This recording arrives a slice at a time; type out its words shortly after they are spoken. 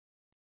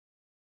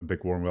A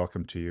big warm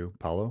welcome to you,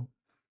 Paolo.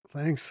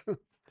 Thanks.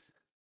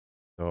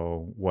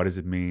 So, what does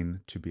it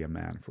mean to be a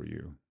man for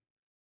you?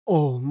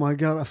 Oh my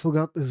God, I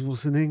forgot this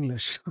was in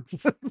English.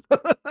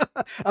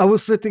 I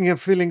was sitting here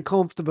feeling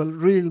comfortable,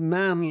 real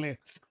manly.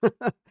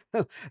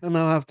 And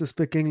now I have to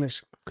speak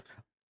English.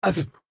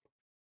 I,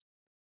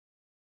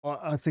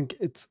 I think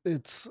it's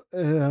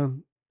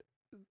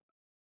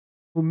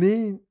for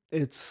me,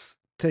 it's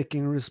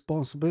taking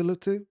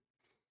responsibility,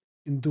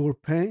 endure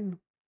pain.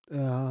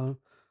 I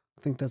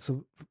think that's a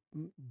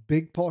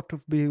big part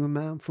of being a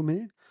man for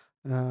me.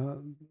 Uh,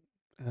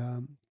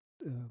 um,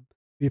 uh,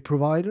 be a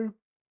provider,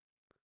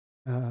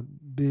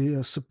 be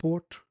a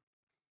support,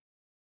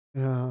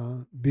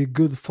 be a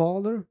good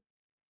father,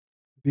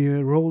 be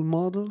a role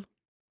model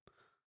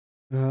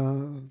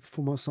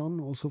for my son,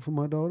 also for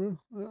my daughter,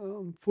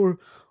 for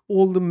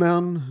all the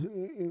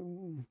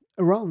men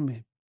around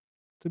me,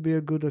 to be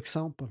a good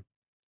example.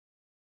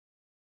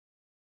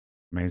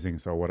 Amazing.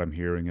 So, what I'm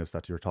hearing is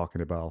that you're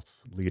talking about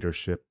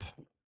leadership,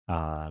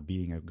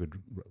 being a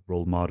good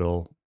role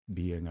model,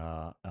 being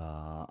a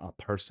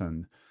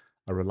person,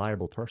 a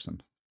reliable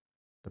person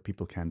that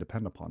people can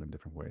depend upon in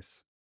different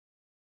ways.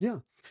 Yeah,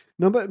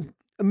 no, but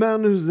a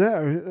man who's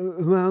there,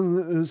 a man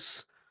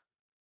who's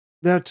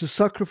there to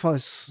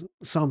sacrifice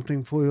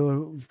something for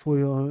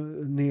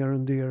your near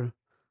and dear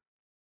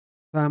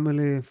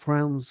family,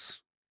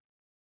 friends.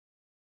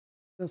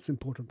 That's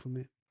important for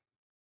me.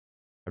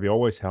 Have you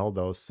always held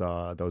those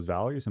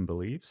values and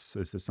beliefs?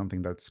 Is this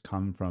something that's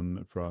come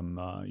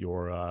from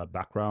your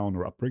background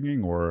or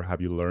upbringing, or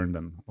have you learned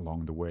them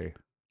along the way?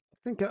 I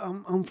think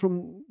I'm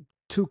from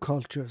two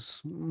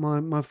cultures.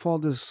 My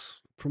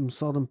father's from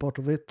southern part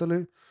of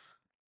Italy,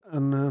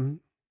 and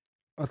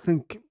I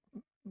think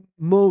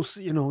most,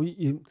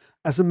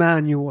 as a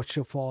man, you watch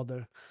your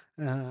father,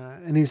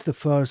 and he's the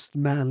first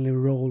manly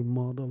role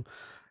model.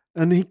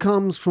 And he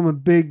comes from a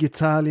big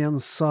Italian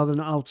southern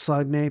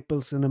outside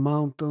Naples in the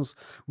mountains.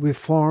 We're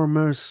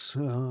farmers.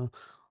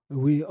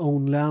 We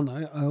own land.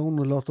 I own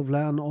a lot of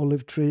land,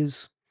 olive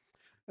trees,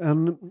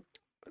 and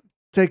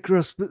take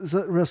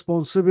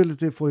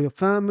responsibility for your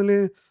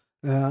family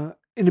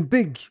in a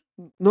big,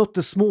 not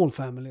the small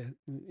family,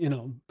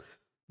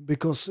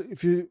 because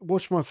if you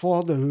watch my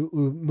father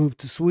who moved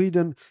to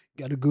Sweden,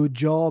 got a good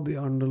job, he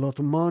earned a lot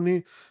of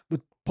money, but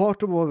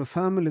part of our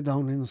family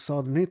down in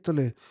southern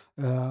Italy,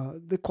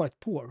 they're quite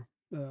poor,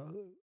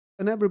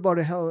 and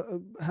everybody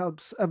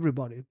helps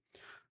everybody.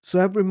 So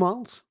every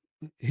month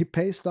he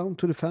pays down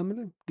to the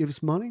family,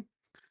 gives money,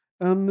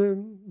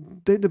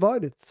 and they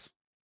divide it.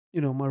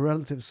 My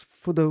relatives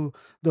for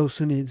those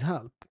who needs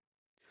help,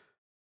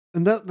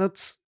 and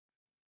that's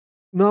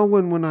now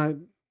when I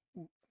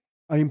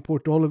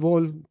import olive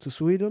oil to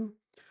Sweden.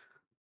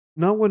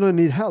 Now when I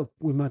need help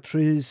with my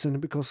trees, and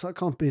because I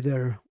can't be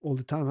there all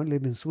the time, I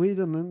live in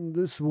Sweden, and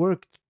there's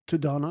work to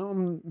done.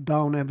 I'm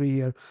down every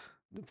year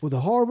for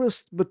the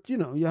harvest, but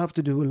you have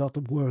to do a lot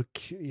of work.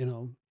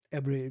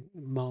 Every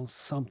month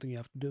something you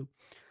have to do.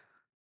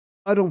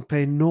 I don't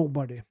pay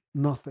nobody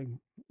nothing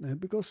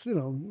because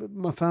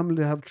my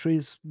family have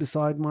trees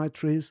beside my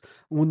trees.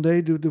 When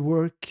they do the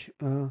work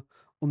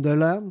on their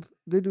land,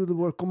 they do the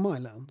work on my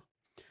land.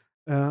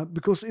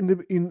 Because in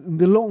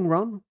the long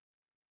run,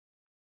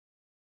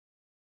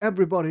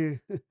 everybody,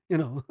 you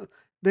know,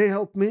 they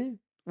help me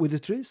with the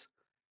trees.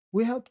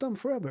 We help them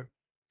forever.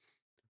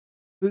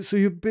 So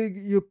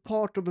you're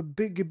part of a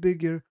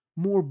bigger,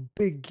 more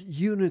big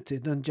unity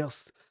than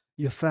just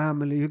your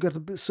family. You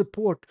got a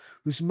support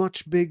who's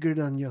much bigger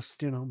than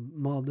just,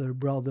 mother,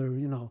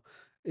 brother.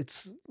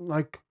 It's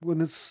like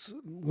when it's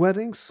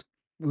weddings,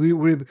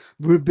 we're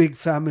a big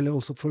family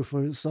also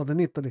for Southern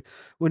Italy.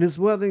 When it's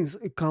weddings,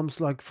 it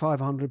comes like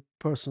 500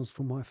 persons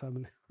from my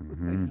family.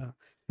 Hmm. Yeah.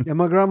 Yeah,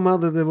 my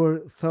grandmother, there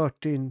were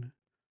 13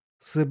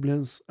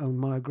 siblings, and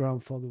my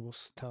grandfather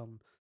was 10.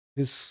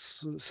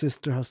 His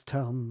sister has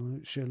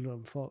 10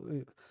 children.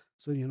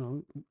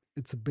 So,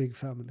 it's a big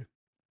family.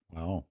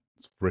 Wow,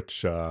 it's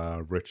rich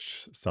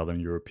Southern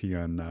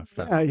European Yeah,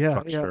 family yeah, yeah,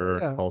 structure,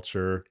 yeah.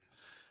 culture,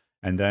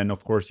 and then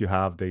of course you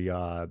have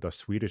the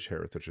Swedish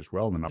heritage as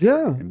well in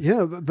Yeah, upbringing.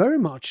 yeah, very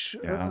much.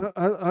 Yeah,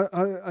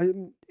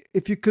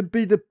 If you could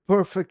be the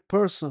perfect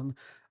person,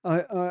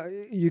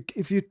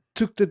 if you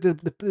took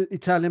the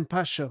Italian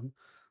passion,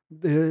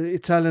 the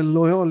Italian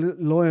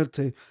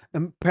loyalty,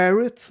 and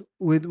pair it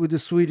with the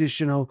Swedish,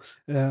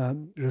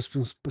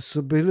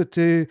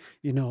 responsibility,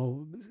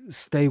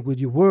 stay with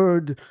your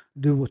word,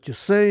 do what you're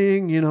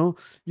saying, you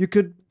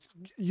could,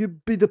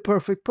 you'd be the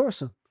perfect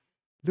person.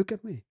 Look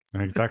at me.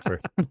 exactly.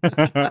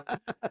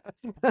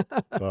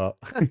 Well,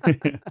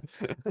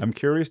 I'm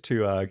curious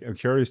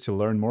to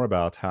learn more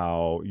about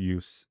how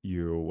you think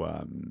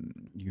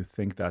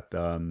that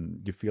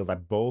you feel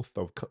that both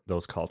of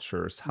those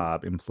cultures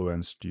have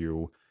influenced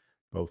you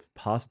both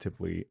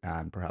positively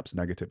and perhaps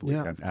negatively,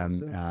 Yeah, and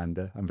of course.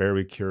 Yeah. I'm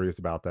very curious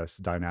about this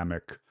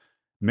dynamic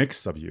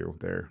mix of you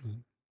there.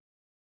 Mhm.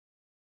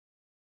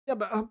 Yeah,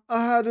 but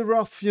I had a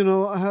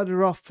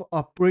rough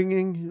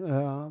upbringing.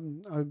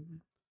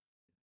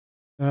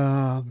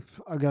 Uh,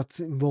 I got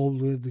involved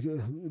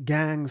with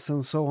gangs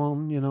and so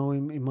on,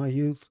 in my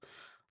youth.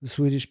 The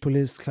Swedish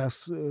police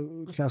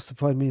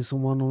classified me as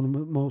one of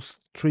the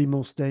three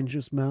most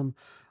dangerous men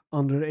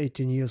under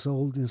 18 years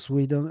old in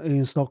Sweden,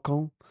 in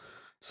Stockholm.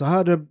 So I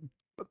had a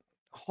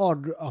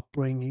hard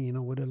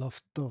upbringing, with a lot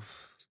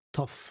of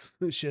tough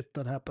shit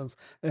that happens.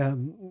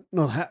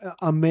 Not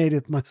I made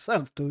it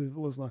myself too. It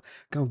was not,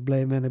 can't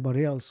blame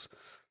anybody else.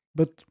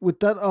 But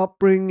with that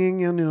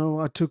upbringing, and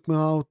I took me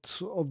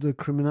out of the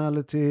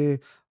criminality,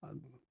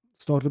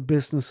 started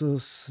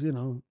businesses.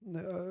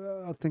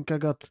 I think I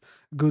got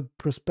good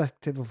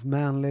perspective of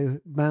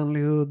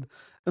manlyhood,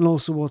 and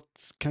also what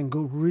can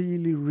go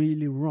really,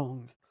 really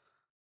wrong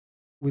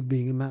with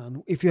being a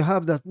man. If you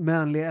have that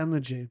manly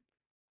energy,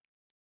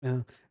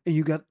 and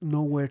you got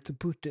nowhere to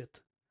put it,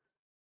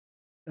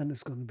 then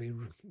it's going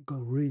to go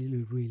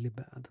really, really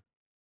bad.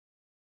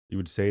 You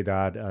would say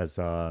that as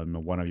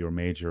one of your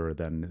major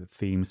then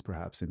themes,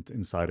 perhaps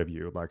inside of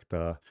you, like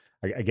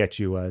I get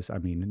you as, I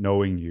mean,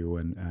 knowing you,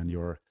 and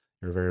you're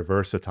a very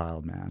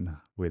versatile man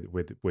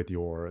with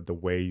your the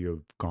way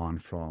you've gone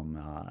from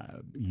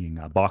being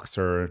a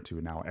boxer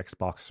to now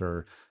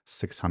ex-boxer,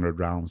 600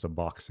 rounds of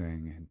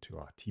boxing, into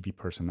a TV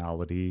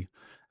personality,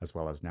 as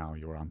well as now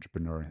you're an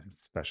entrepreneur,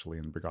 especially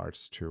in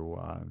regards to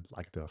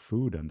like the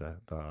food and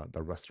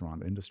the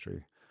restaurant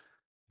industry.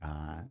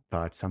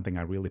 But something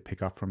I really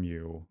pick up from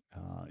you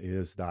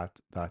is that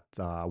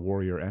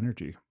warrior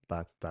energy,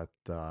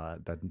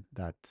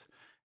 that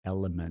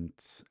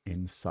element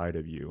inside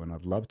of you, and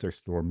I'd love to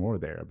explore more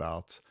there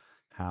about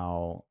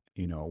how,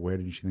 where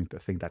did you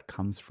think that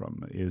comes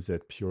from? Is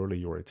it purely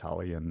your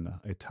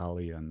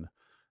Italian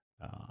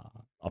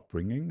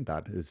upbringing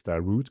that is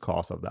the root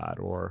cause of that,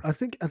 or? I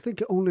think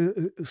only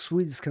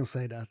Swedes can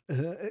say that.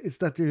 It's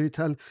that you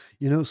tell,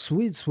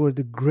 Swedes were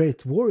the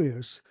great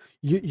warriors.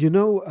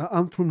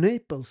 I'm from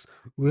Naples.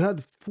 We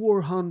had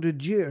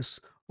 400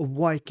 years of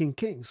Viking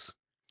kings.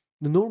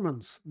 The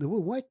Normans, they were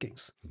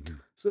Vikings. Mhm.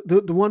 So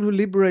the one who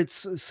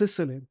liberates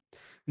Sicily,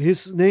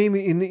 his name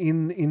in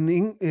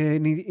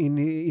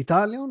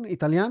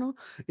Italiano,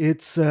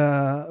 it's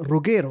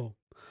Ruggero,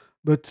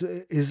 but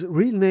his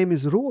real name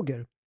is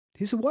Roger.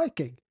 He's a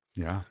Viking.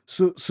 Yeah.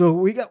 So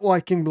we got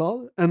Viking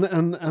blood, and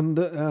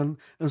the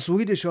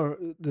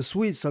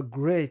Swedes are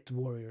great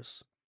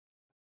warriors,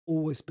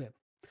 always been.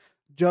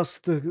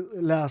 Just the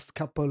last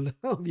couple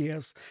of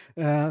years,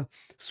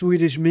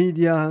 Swedish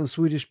media and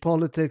Swedish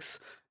politics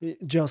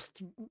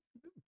just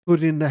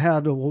put in the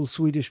head of all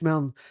Swedish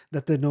men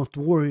that they're not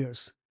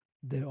warriors.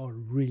 They are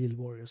real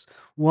warriors.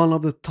 One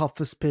of the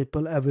toughest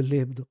people ever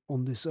lived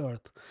on this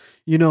earth.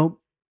 You know,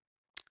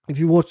 if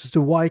you watch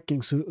the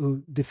Vikings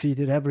who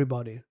defeated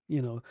everybody,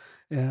 in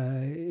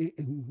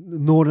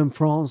northern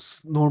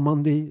France,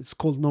 Normandy, it's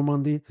called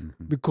Normandy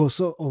Mhm. because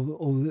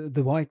of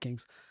the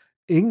Vikings.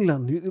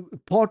 England,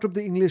 part of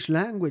the English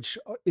language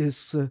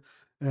is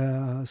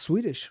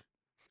Swedish.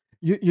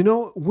 You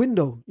know,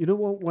 window. You know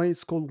why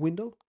it's called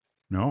window?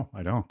 No,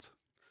 I don't.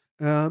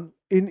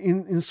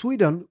 In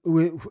Sweden,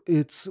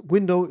 its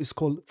window is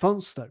called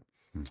fönster.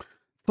 Mm.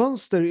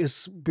 Fönster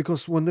is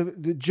because when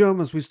the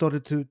Germans we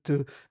started to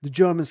the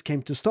Germans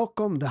came to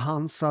Stockholm. The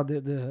Hansa,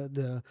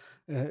 the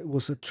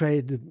was a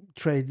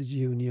trade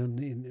union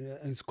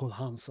it's called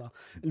Hansa.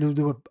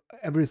 And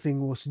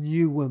everything was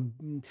new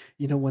when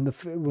when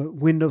when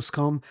windows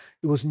come,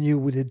 it was new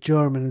with the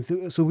German.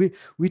 So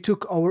we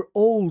took our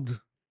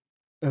old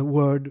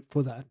word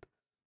for that,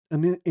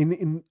 and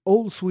in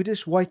old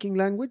Swedish Viking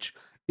language,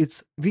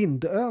 it's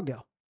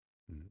vindöga,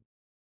 Mm.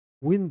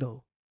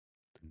 window.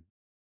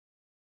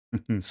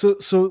 Mhm.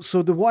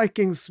 So the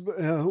Vikings,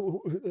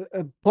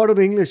 part of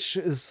English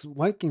is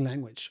Viking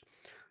language.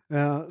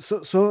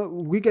 So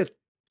we get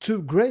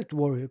two great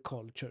warrior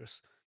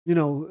cultures. We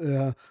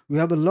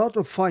have a lot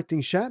of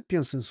fighting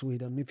champions in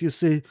Sweden. If you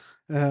see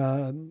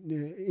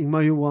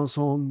Ingmar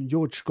Johansson,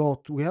 George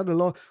Scott, we had a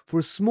lot. For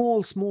a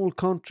small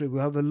country, we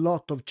have a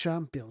lot of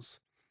champions.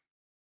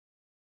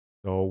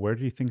 So where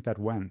do you think that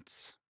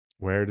went?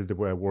 Where did the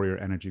warrior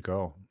energy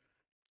go?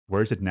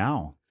 Where is it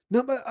now?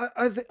 No, but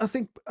I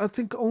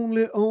think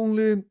only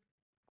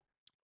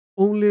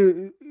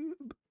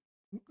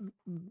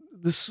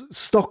the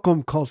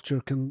Stockholm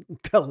culture can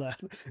tell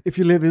that. If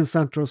you live in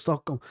central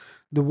Stockholm,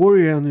 the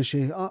warrior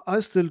energy. I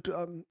still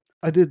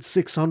I did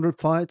 600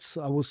 fights.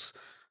 I was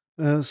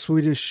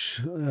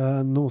Swedish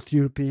North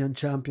European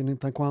champion in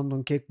taekwondo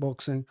and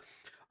kickboxing.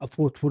 I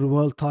fought for the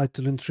world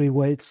title in three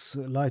weights: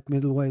 light,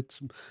 middleweight,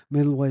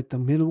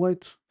 and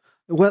middleweight.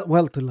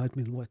 Welter, light,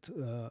 middleweight,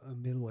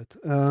 and middleweight.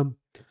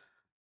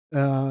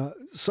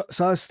 So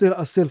I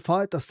still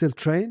fight. I still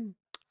train.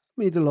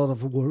 Meet a lot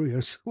of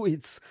warriors,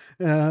 Swedes,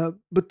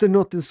 but they're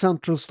not in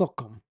central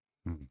Stockholm.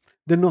 Mm.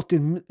 They're not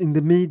in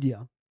the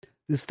media.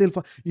 They still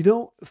fight.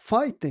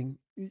 Fighting.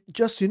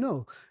 Just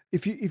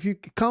if you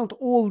count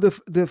all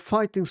the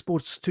fighting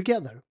sports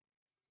together,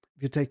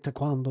 if you take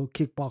taekwondo,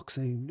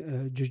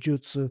 kickboxing,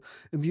 jiu-jitsu,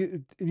 if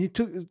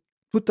you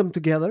put them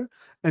together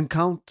and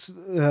count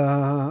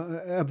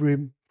every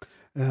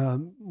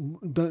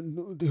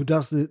who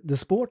does the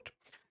sport,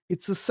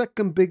 It's the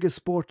second biggest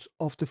sport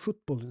after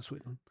football in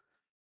Sweden.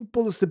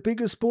 Football is the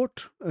biggest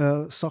sport,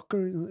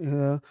 soccer,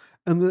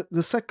 and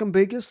the second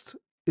biggest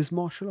is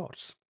martial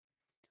arts.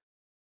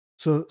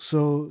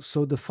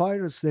 So the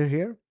fighters they're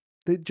here,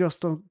 they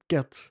just don't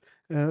get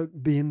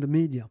be in the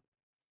media.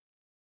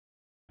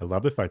 I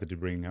love the fact that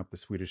you're bringing up the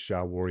Swedish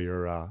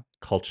warrior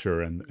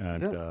culture and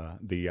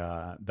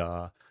Yeah,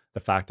 the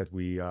fact that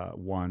we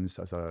once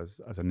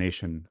as a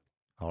nation,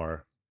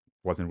 or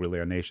wasn't really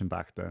a nation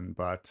back then,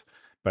 but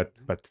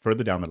but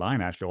further down the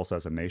line, actually, also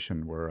as a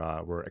nation,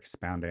 we're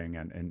expanding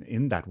and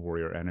in that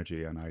warrior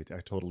energy. And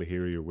I totally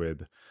hear you with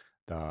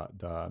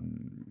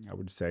I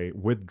would say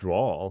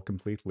withdrawal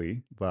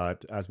completely.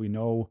 But as we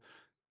know,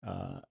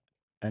 uh,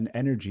 an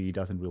energy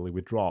doesn't really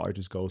withdraw; it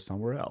just goes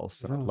somewhere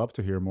else. And I'd yeah. love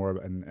to hear more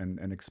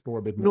and explore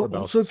a bit No, more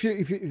also about.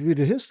 if you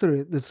the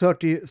history, the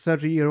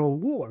 30-year-old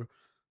war,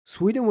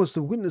 Sweden was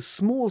the winner.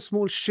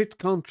 Small shit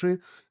country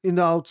in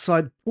the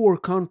outside, poor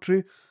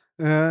country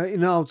in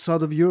the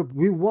outside of Europe.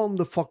 We won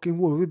the fucking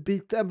war. We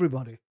beat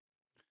everybody.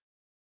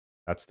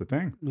 That's the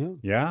thing. Yeah,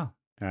 Yeah.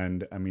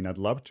 And I mean, I'd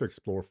love to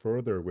explore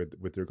further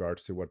with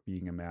regards to what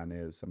being a man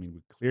is. I mean,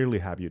 we clearly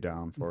have you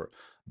down for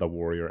the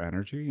warrior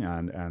energy,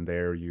 and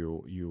there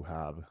you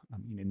have, I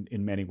mean,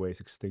 in many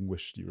ways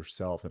extinguished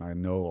yourself. And I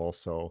know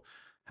also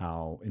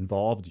how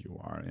involved you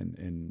are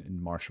in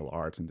martial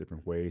arts in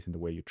different ways, in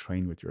the way you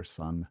train with your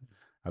son.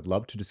 I'd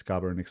love to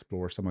discover and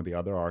explore some of the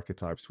other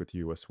archetypes with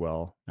you as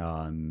well.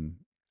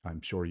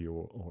 I'm sure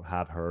you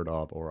have heard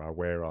of or are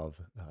aware of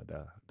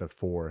the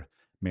four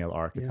male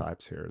yeah,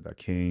 archetypes here: the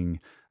king,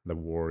 the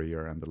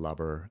warrior, and the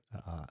lover,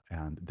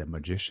 and the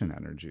magician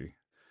energy.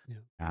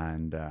 yeah.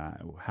 And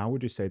how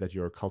would you say that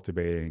you're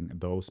cultivating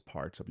those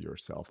parts of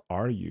yourself?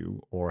 Are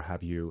you, or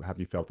have you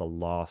felt a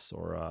loss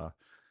or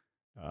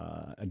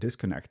a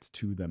disconnect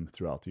to them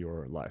throughout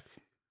your life?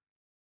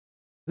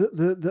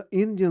 The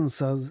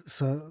Indians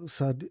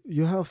said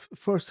you have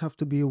first have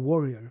to be a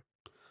warrior,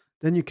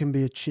 then you can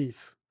be a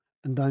chief,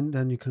 and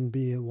then you can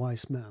be a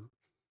wise man.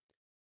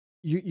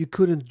 You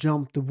couldn't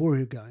jump the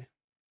warrior guy.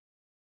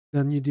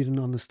 Then you didn't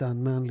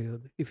understand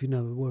manlyhood if you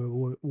never were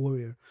a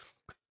warrior.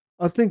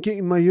 I think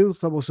in my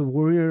youth I was a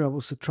warrior. I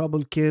was a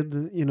troubled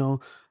kid. You know,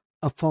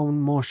 I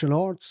found martial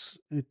arts.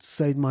 It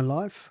saved my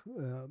life.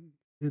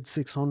 Did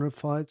 600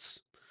 fights,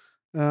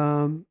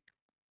 um,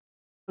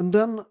 and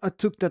then I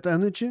took that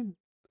energy.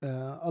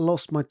 I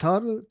lost my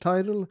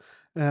title.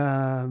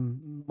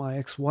 My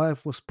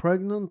ex-wife was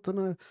pregnant,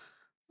 and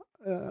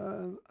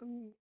uh,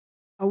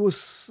 I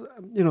was,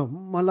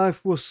 my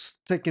life was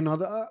taking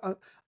other.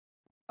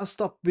 I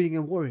stopped being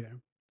a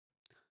warrior,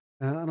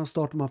 and I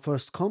started my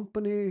first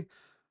company.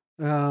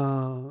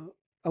 Uh,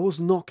 I was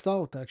knocked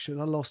out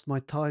actually. I lost my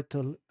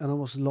title and I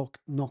was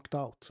knocked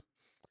out.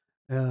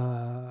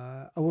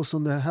 I was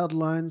on the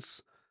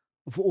headlines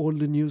of all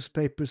the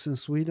newspapers in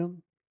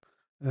Sweden.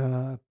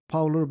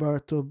 Paolo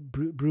Roberto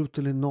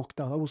brutally knocked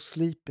out. I was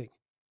sleeping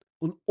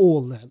on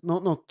all the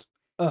not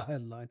a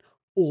headline,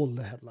 all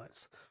the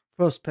headlines.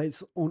 First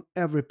page on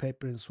every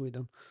paper in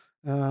Sweden.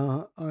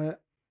 I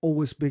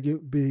always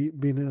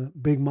been a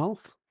big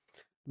mouth,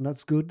 and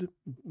that's good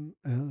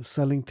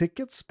selling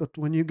tickets. But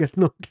when you get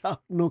knocked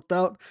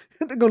out,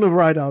 they're gonna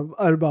write out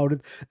about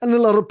it, and a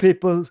lot of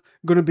people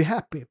gonna be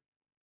happy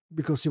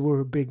because you were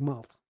a big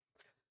mouth.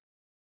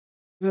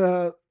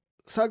 Uh,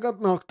 so I got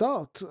knocked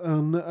out,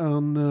 and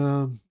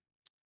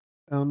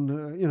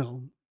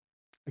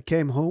I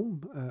came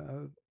home.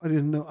 I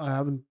didn't know. I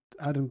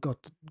hadn't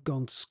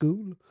gone to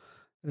school.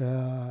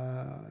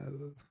 I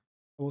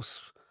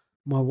was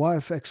my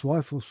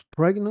ex-wife was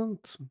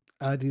pregnant.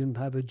 I didn't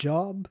have a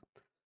job.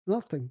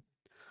 Nothing.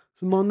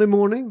 So Monday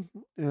morning,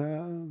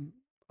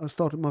 I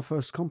started my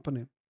first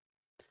company.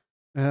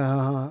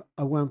 I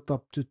went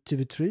up to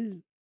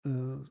TV3.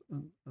 And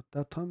at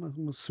that time, it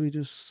was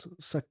Swedish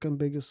second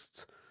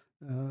biggest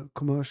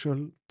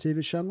commercial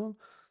TV channel,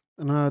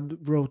 and I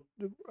wrote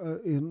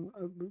in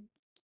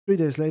 3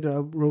 days later.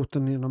 I wrote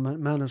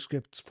an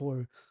manuscript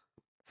for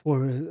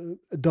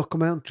a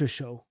documentary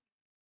show.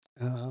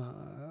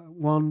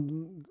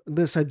 One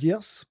they said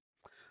yes.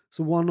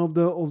 So one of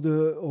the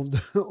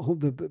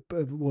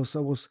was I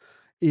was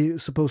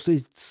supposed to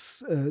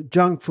eat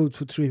junk food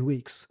for 3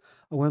 weeks.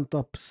 I went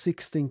up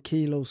 16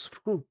 kilos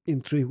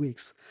in 3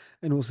 weeks,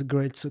 and it was a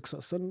great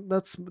success. And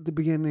that's the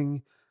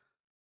beginning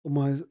of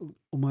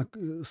my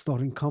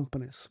starting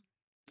companies.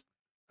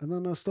 And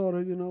then I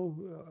started,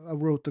 I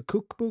wrote a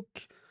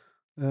cookbook.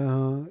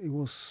 It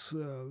was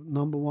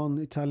number one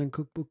Italian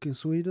cookbook in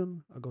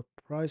Sweden. I got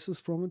prizes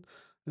from it.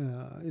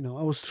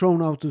 I was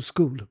thrown out of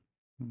school.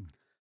 Hmm.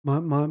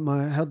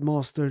 My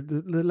headmaster,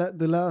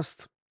 the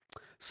last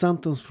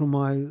sentence from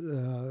my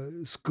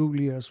school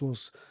years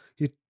was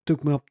he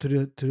took me up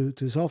to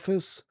his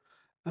office,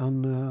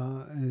 and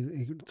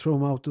he threw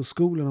me out of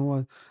school,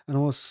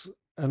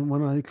 and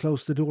when I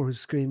closed the door, he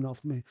screamed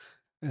after me,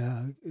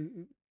 uh,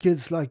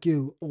 "Kids like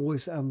you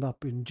always end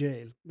up in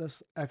jail."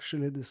 That's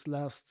actually this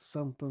last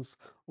sentence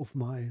of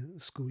my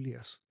school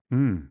years.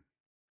 Hmm.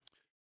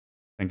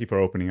 Thank you for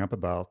opening up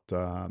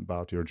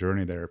about your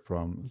journey there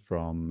from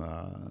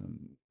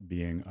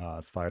being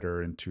a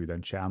fighter into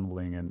then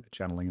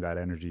channeling that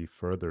energy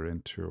further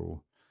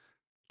into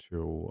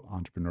to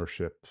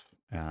entrepreneurship.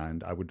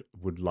 And I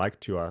would like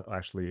to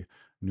actually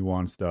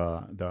nuance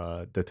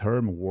the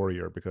term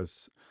warrior,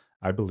 because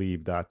I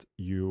believe that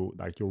you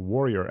like your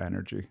warrior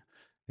energy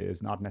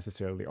is not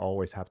necessarily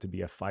always have to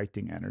be a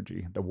fighting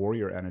energy. The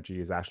warrior energy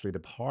is actually the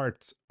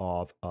part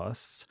of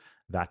us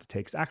that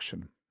takes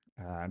action,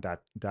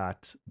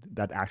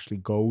 that actually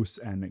goes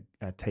and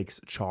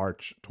takes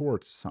charge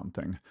towards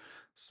something.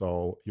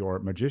 So your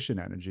magician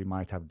energy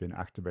might have been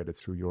activated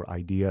through your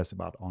ideas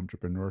about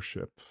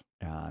entrepreneurship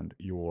and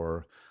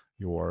your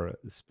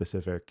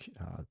specific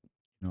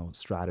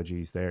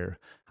strategies there.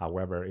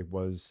 However, it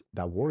was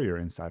that warrior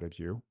inside of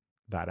you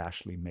that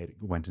actually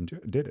went and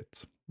did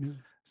it. Yeah.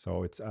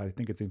 So I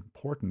think it's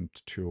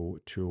important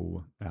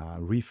to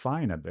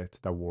refine a bit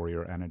the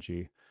warrior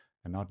energy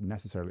and not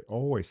necessarily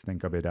always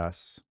think of it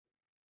as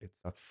it's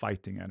a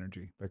fighting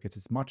energy, because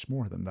it's much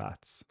more than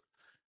that.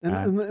 And,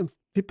 And and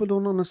people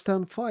don't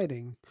understand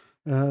fighting.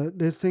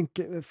 They think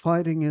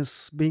fighting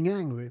is being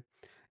angry.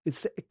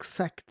 It's the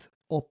exact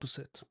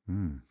opposite.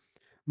 mm,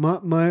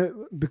 My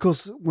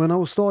because when I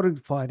was starting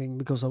fighting,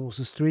 because I was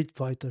a street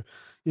fighter,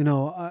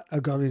 I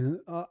got in.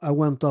 I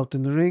went out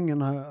in the ring,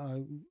 and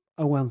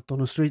I went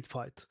on a street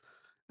fight,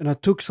 and I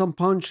took some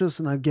punches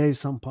and I gave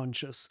some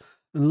punches,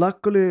 and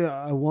luckily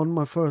I won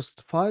my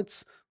first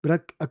fights.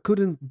 But I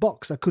couldn't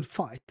box. I could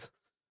fight.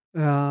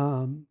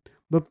 Um,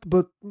 but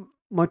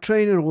my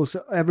trainer was,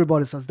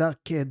 everybody says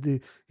that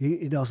kid,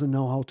 he doesn't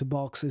know how to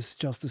box. He's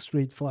just a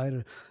street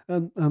fighter.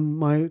 And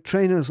my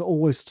trainers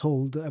always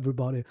told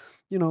everybody,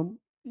 you know,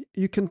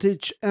 you can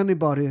teach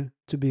anybody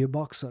to be a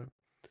boxer,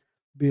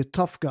 be a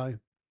tough guy.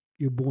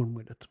 You're born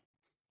with it.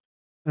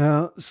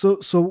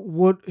 So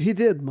what he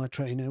did, my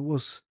trainer,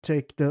 was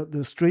take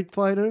the street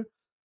fighter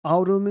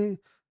out of me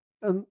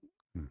and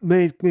mm,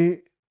 make me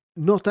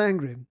not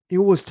angry. He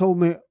always told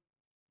me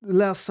the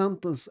last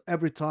sentence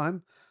every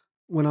time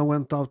when I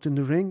went out in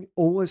the ring.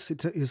 Always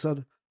he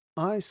said,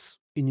 "Ice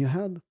in your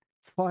head,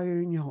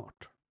 fire in your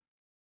heart.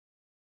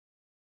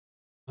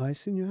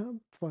 Ice in your head,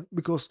 fire."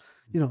 Because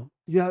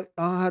yeah,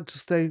 I had to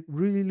stay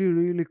really,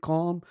 really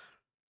calm,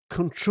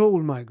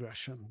 control my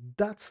aggression.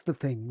 That's the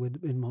thing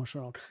with in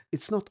martial art.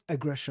 It's not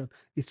aggression;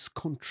 it's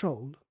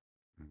control.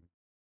 mm,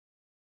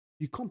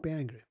 You can't be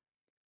angry.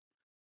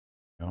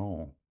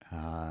 no,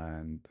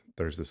 and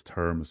there's this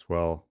term as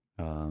well.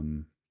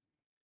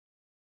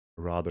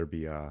 Rather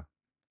be a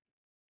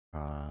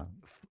warrior.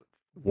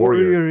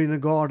 Warrior in a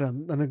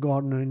garden than a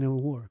gardener in a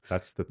war.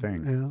 That's the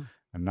thing. Yeah,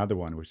 Another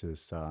one, which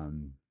is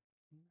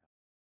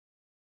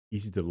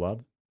easy to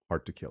love,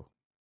 hard to kill.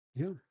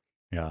 yeah,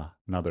 Yeah,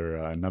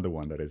 another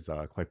one that is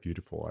quite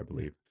beautiful, I yeah,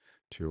 believe,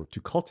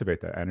 to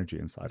cultivate that energy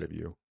inside yeah. of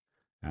you.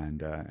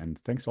 And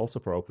thanks also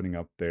for opening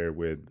up there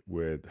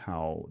with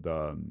how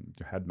the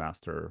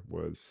headmaster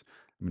was.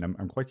 I mean,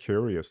 I'm quite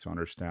curious to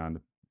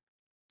understand.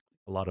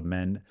 A lot of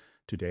men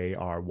today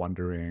are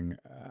wondering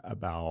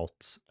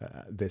about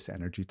this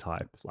energy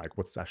type, like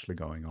what's actually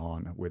going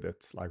on with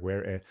it, like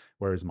where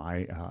is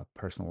my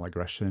personal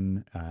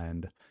aggression,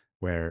 and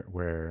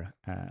where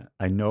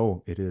I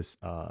know it is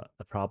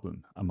a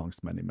problem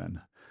amongst many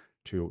men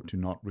to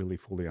not really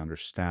fully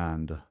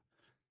understand,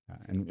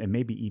 and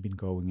maybe even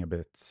going a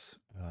bit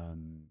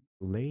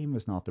lame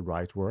is not the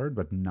right word,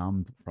 but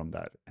numb from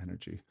that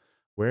energy.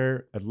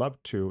 Where I'd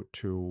love to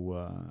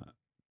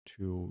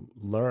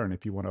learn,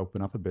 if you want to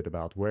open up a bit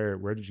about where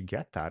did you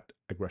get that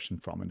aggression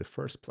from in the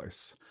first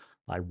place?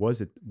 Like,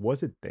 was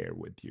it there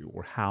with you,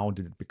 or how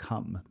did it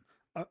become?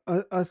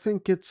 I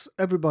think it's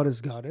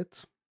everybody's got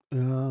it.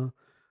 Uh,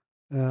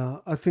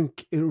 I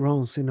think it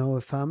runs in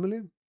our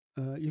family.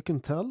 You can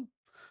tell.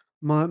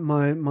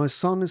 My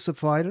son is a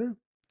fighter.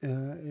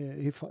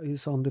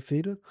 He's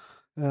undefeated.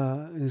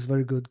 And he's a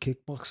very good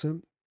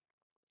kickboxer.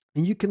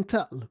 And you can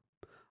tell.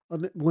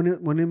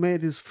 When he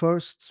made his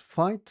first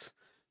fight,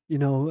 he's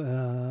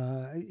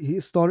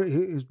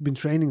been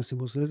training since he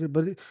was little,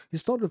 but he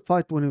started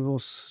fight when he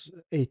was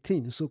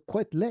 18, so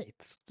quite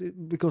late.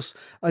 Because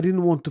I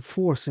didn't want to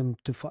force him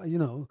to fight.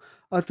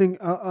 I think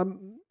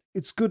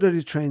it's good that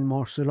he trained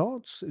martial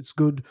arts. It's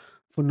good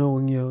for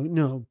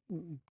knowing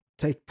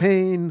take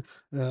pain,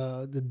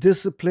 the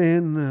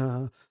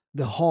discipline,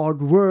 the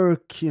hard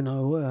work.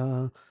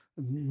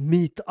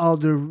 Meet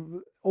other.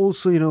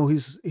 Also,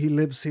 he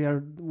lives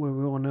here where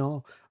we are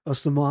now,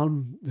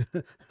 Östermalm,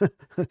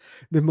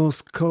 the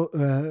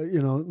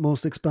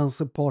most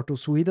expensive part of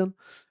Sweden.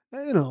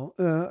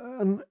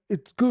 And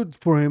it's good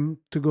for him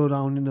to go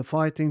down in the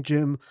fighting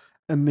gym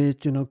and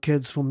meet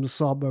kids from the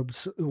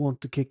suburbs who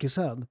want to kick his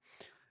head.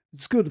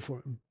 It's good for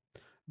him.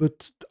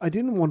 But I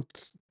didn't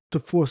want to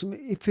force him.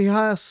 If he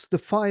has the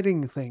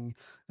fighting thing,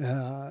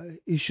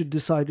 he should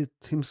decide it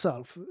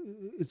himself.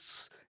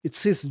 It's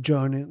his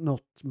journey,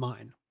 not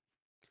mine.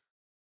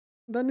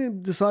 Then he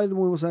decided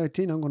when he was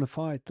 18, I'm going to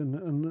fight.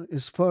 And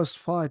his first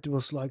fight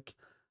was like,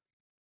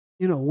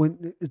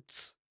 when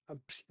it's,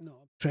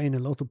 train a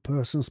lot of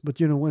persons, but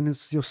when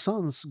it's your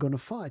son's gonna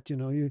fight,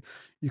 you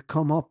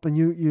come up and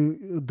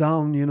you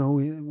down,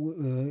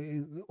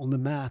 on the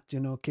mat,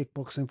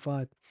 kickboxing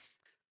fight,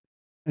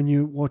 and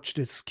you watch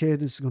this kid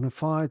who's gonna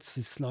fight.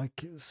 He's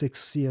like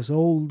 6 years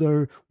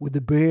older with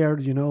a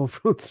beard,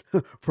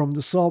 from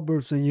the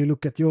suburbs, and you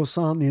look at your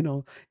son,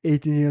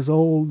 18 years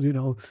old, he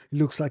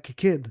looks like a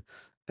kid,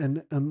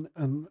 and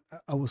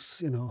I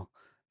was, and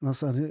I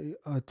said,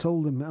 I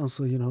told him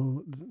also,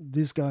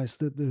 these guys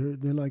that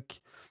they're like,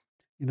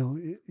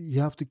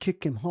 you have to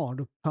kick him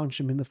hard or punch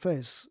him in the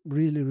face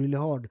really, really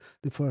hard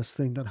the first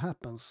thing that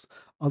happens.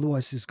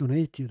 Otherwise, he's gonna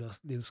eat you.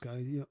 This guy,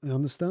 you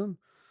understand?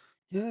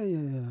 Yeah, yeah,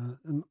 yeah.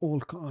 And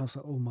I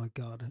said, oh my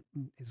God,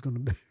 he's gonna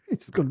be,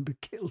 he's gonna be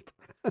killed.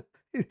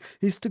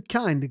 He's too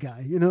kind, the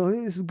guy.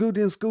 He's good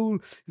in school.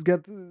 He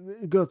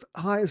got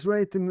highest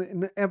rate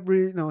in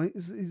every.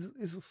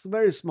 He's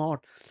very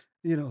smart.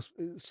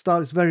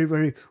 Studies very,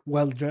 very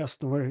well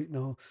dressed and very.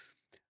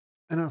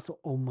 And I thought,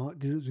 oh my,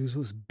 this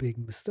was a big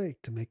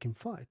mistake to make him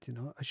fight.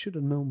 I should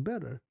have known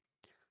better.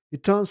 He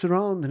turns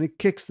around and he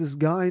kicks this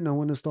guy.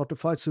 When they start to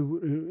fight, so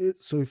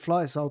he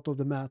flies out of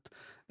the mat,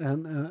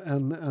 and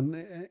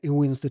he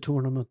wins the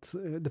tournament,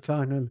 the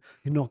final.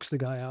 He knocks the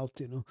guy out.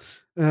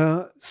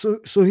 So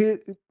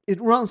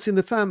it runs in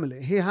the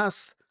family. He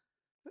has,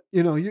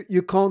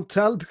 you can't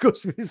tell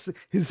because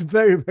he's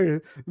very,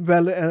 very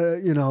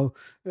well.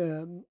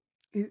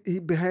 He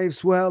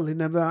behaves well. He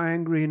never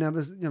angry. He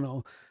never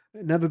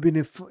never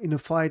been in a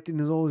fight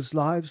in all his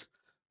lives.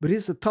 But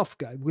he's a tough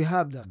guy. We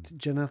have that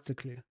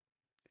genetically.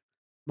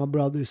 My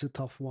brother is a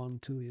tough one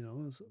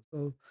too,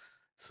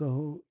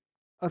 so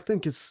I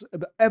think it's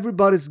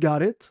everybody's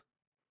got it.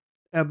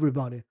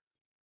 Everybody.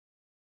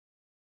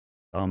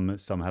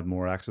 Some have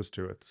more access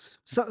to it.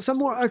 Some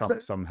more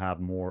Some have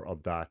more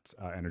of that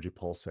energy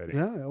pulsating.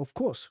 Yeah, of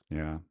course.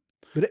 Yeah.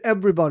 But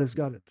everybody's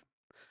got it.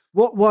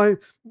 Why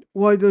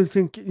do you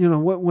think,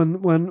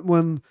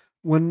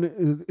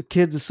 when a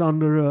kid is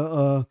under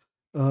a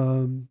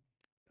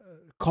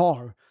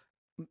car,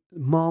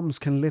 moms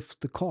can lift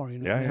the car, Yeah,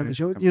 they have yeah, to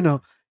show it,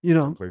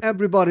 completely.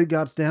 everybody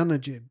got the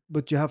energy,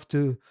 but you have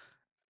to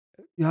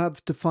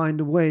find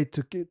a way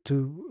to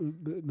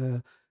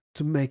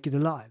make it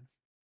alive.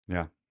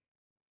 Yeah.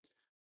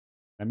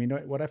 I mean,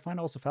 what I find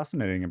also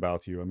fascinating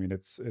about you, I mean,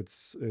 it's.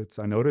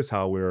 I notice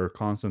how we're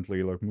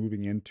constantly like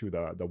moving into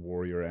the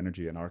warrior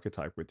energy and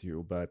archetype with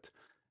you, but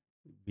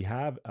we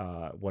have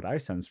what I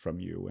sense from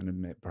you,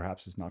 and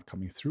perhaps is not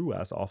coming through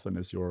as often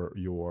as your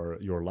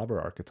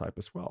lover archetype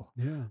as well.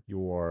 Yeah.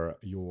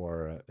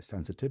 Your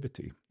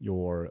sensitivity,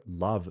 your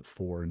love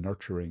for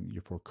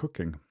nurturing, for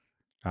cooking,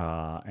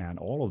 and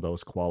all of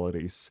those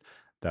qualities.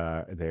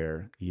 That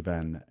they're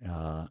even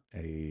a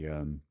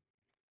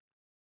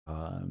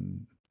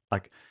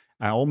like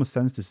I almost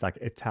sense this like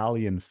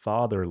Italian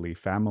fatherly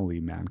family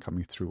man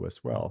coming through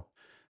as well.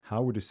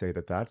 How would you say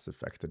that that's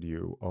affected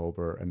you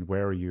over, and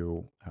where are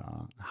you?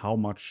 How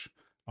much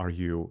are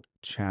you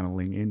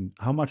channeling in?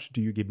 How much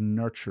do you give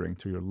nurturing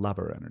to your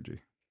lover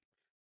energy?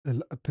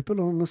 People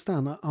don't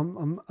understand.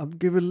 I've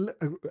given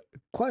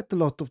quite a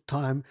lot of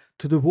time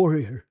to the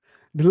warrior.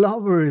 The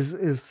lover is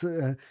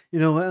and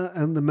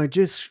the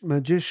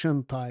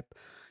magician type.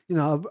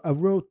 I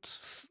wrote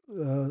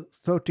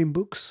 13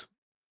 books.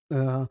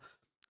 I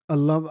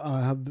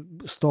have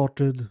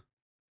started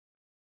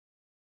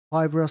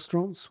 5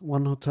 restaurants,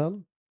 1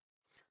 hotel,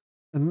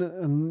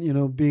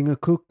 and being a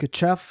cook, a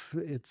chef,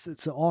 it's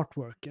an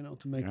artwork,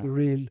 to make Yeah, the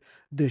real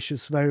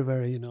dishes very,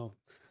 very,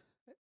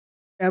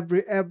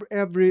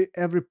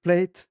 every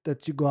plate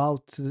that you go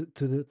out to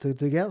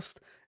the guest,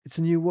 it's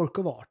a new work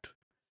of art.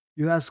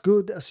 You're as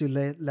good as your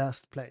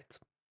last plate.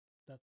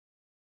 That,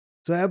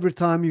 so every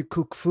time you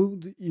cook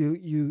food,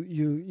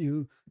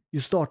 you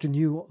start a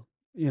new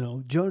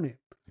journey.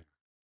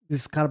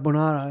 This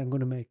carbonara I'm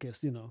going to make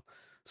is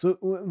So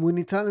when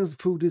Italians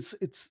food, it's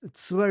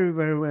very,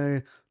 very,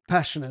 very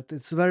passionate.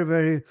 It's very,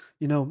 very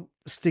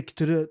stick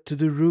to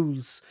the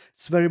rules.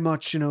 It's very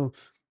much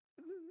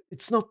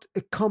it's not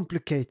a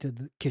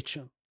complicated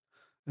kitchen,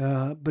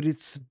 but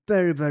it's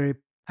very, very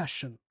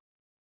passion.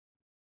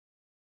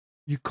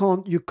 You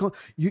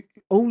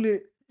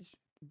only,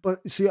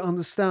 but so you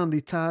understand the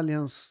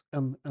Italians,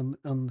 and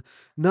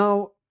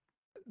now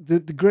the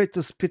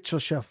greatest pizza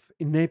chef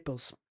in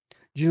Naples,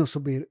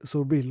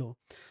 Sorbillo,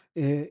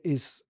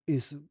 is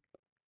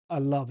I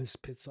love his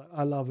pizza.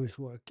 I love his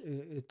work.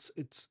 It's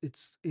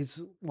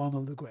one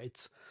of the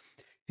greats.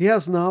 He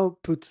has now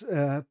put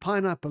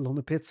pineapple on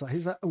the pizza.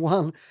 He's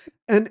one,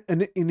 and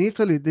in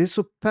Italy, there's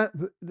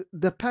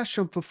the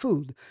passion for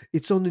food.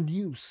 It's on the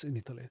news in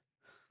Italy,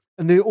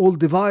 and they're all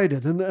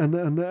divided, and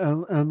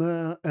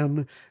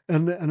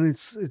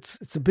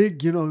it's a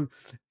big,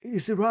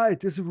 is he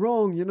right? Is he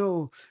wrong?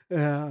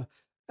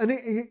 And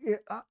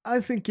I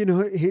think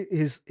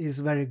he's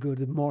very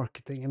good at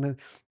marketing,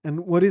 and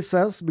what he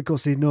says,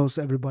 because he knows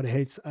everybody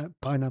hates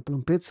pineapple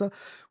on pizza.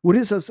 What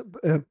he says,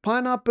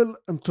 pineapple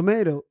and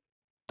tomato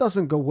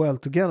doesn't go well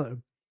together.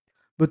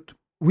 But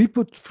we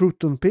put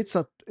fruit on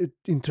pizza.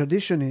 In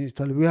tradition in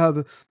Italy, we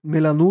have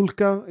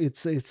melanulca.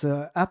 It's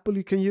a apple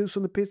you can use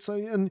on the pizza,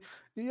 and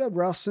you have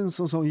raisins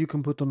and so on you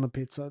can put on the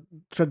pizza.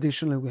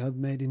 Traditionally, we had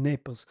made in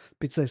Naples.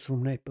 Pizza is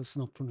from Naples,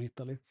 not from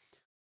Italy.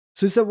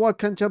 So he said, "Why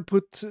can't I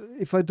put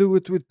if I do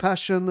it with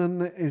passion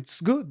and it's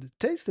good?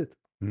 Taste it,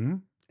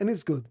 Mhm. and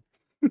it's good."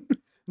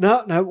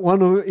 Now,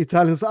 one of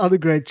Italian's other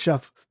great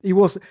chef, he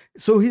was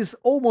so he's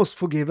almost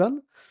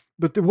forgiven.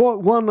 But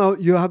one of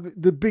you have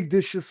the big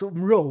dishes of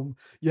Rome.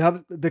 You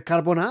have the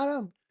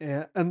carbonara,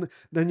 and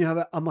then you have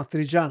a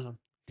amatriciana.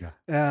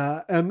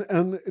 Yeah.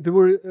 And they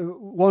were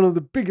one of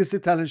the biggest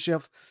Italian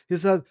chefs. He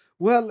said,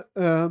 "Well,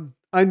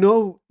 I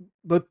know,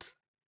 but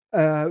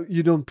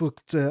you don't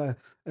put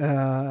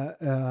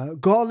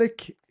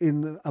garlic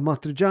in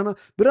amatriciana,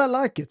 but I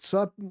like it.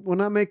 So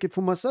when I make it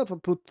for myself, I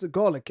put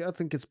garlic. I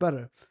think it's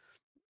better."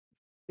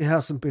 It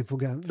hasn't been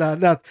forgotten. No,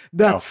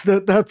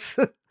 That's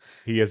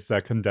he is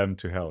condemned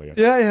to hell. Yeah.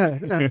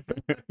 yeah.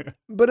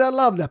 But I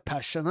love that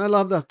passion. I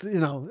love that,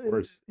 Of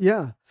course.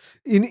 yeah.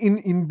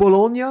 In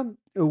Bologna,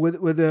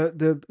 with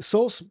the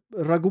sauce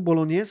ragu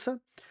bolognese,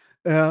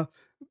 uh,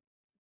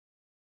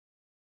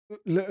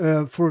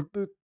 for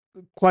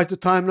quite a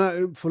time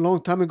now, for a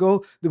long time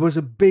ago, there was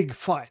a big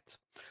fight.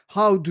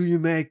 How do you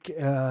make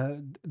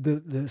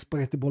the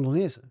spaghetti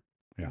bolognese?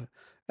 Yeah.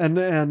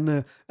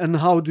 Uh, and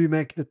how do you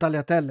make the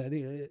tagliatelle?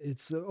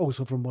 It's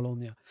also from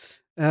Bologna.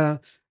 Uh,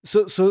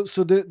 so the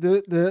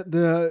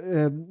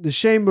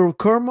Chamber of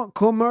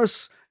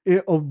Commerce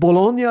of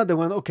Bologna, they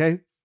went, okay,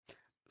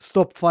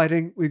 stop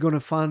fighting. We're going to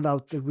find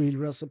out the real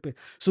recipe.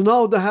 So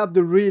now they have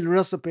the real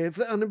recipe. If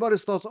anybody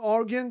starts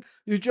arguing,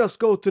 you just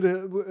go to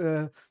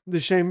the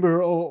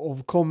Chamber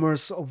of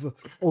Commerce of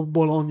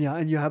Bologna,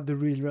 and you have the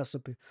real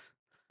recipe.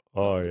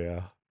 Oh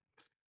yeah.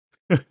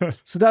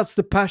 So that's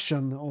the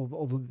passion of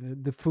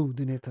the food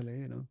in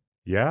Italy.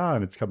 Yeah,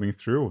 and it's coming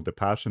through. The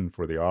passion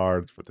for the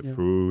art, for the Yeah.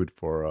 food,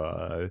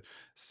 for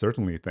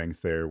certainly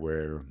things there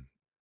where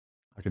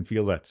I can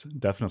feel that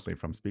definitely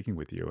from speaking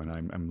with you, and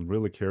I'm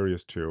really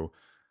curious to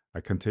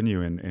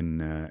continue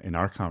in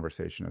our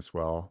conversation as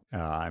well.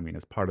 I mean,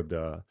 as part of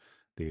the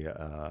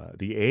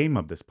aim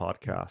of this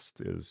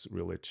podcast is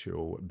really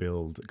to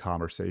build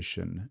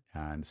conversation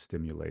and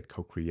stimulate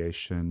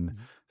co-creation Mhm.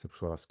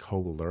 as well as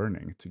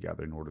co-learning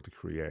together in order to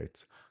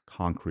create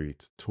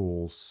concrete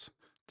tools,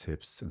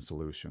 tips, and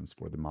solutions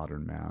for the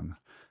modern man.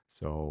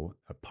 So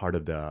a part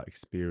of the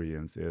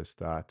experience is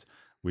that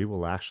we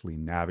will actually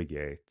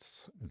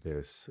navigate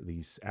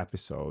these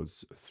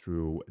episodes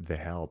through the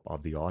help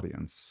of the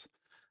audience,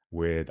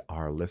 with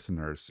our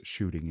listeners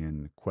shooting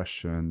in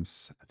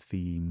questions,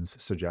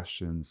 themes,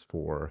 suggestions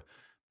for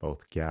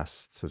both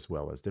guests as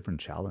well as different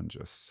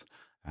challenges.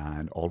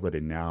 And already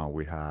now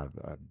we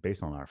have,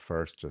 based on our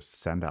first just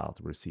send out,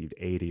 received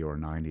 80 or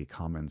 90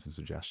 comments and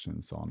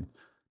suggestions on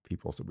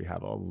people. So we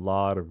have a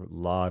lot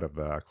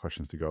of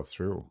questions to go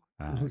through.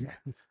 And Okay.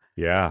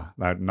 yeah,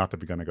 not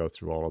that we're going to go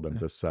through all of them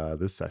this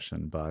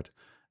session, but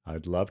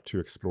I'd love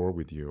to explore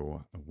with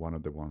you one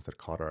of the ones that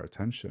caught our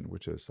attention,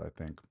 which is, I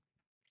think,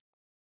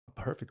 a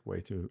perfect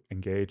way to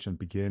engage and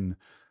begin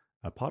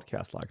a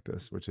podcast like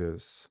this, which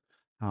is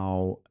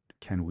how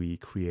can we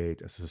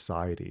create a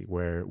society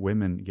where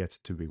women get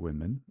to be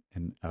women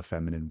in a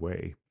feminine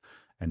way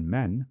and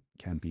men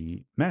can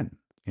be men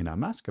in a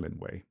masculine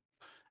way.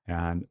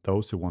 And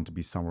those who want to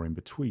be somewhere in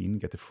between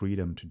get the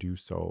freedom to do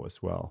so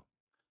as well.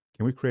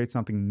 Can we create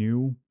something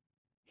new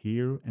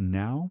here and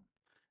now?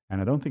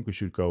 And I don't think we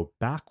should go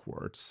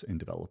backwards in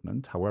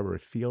development. However,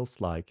 it feels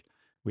like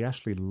we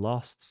actually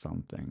lost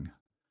something.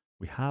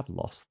 We have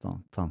lost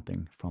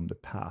something from the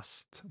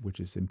past, which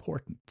is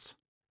important.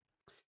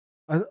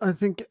 I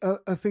think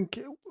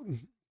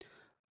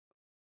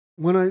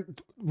when I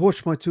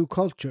watch my two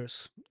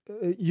cultures,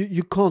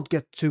 you can't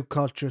get two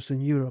cultures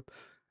in Europe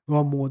who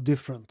are more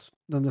different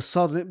than the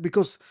southern,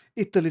 because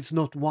Italy is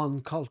not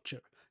one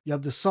culture. You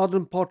have the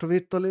southern part of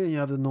Italy and you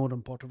have the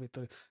northern part of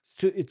Italy.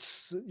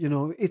 It's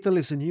Italy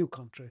is a new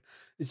country.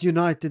 It's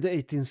united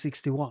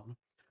 1861.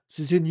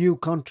 So it's a new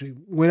country.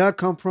 Where I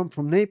come from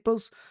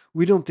Naples,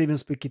 we don't even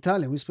speak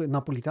Italian. We speak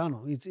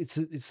Napolitano.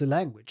 It's a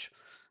language.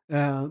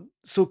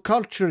 So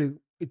culturally,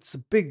 it's a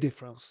big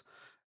difference.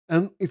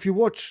 And if you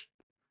watch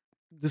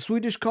the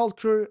Swedish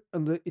culture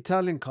and the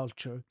Italian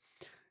culture,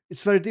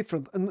 it's very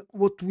different. And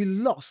what we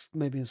lost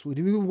maybe in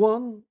Sweden, we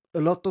won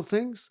a lot of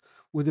things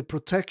with the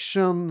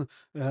protection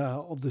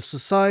of the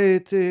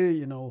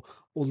society,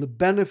 all the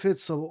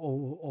benefits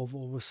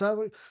of a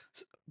salary.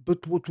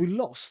 But what we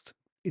lost,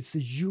 it's a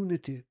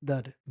unity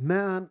that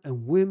man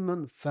and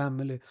women,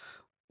 family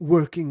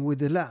working with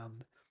the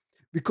land.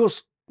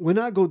 Because when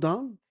I go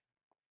down,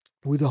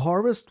 with the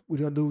harvest we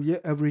do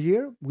every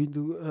year, we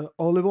do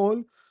olive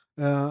oil.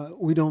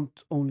 We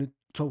don't only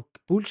talk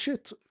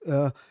bullshit.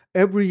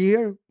 Every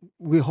year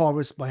we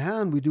harvest by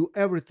hand. We do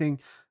everything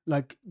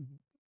like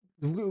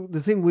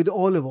the thing with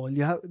olive oil.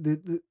 You have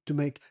to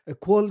make a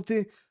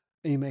quality,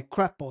 and you make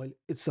crap oil.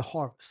 It's a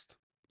harvest.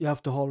 You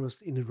have to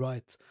harvest in the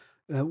right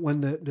when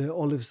the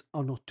olives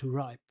are not too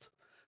ripe.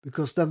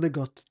 because then they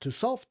got too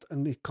soft,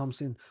 and it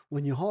comes in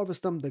when you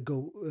harvest them.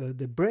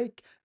 They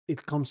break.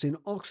 It comes in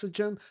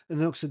oxygen, and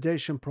the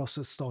oxidation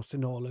process starts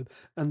in the olive,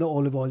 and the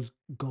olive oil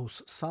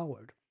goes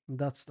soured. And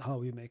that's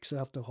how you make. So you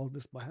have to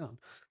harvest by hand.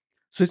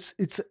 So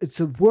it's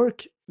a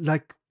work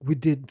like we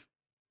did.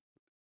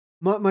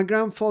 My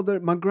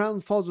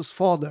grandfather's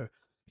father,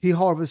 he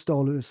harvests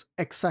olives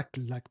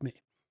exactly like me.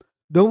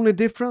 The only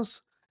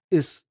difference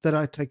is that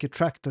I take a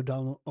tractor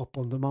down up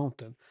on the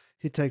mountain.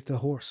 He take the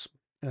horse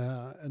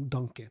and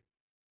donkey.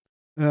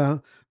 Uh,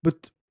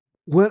 but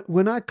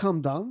when I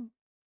come down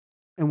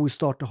and we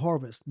start the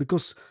harvest,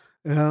 because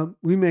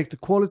we make the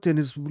quality and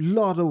it's a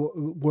lot of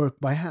work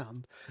by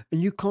hand,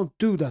 and you can't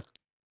do that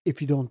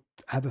if you don't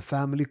have a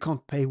family. You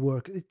can't pay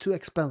work; it's too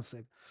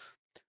expensive.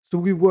 So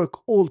we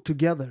work all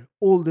together,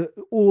 all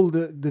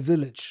the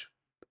village.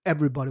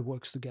 Everybody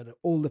works together,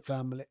 all the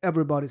family.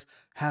 Everybody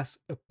has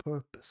a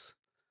purpose.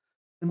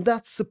 And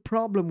that's the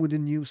problem with the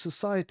new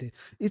society.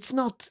 It's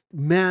not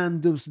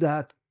man does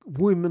that,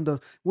 women does.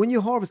 When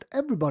you harvest,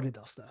 everybody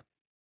does that.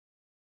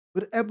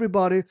 But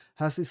everybody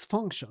has his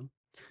function.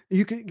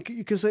 You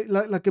can say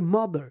like a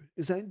mother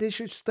is saying they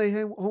should stay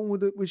home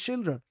with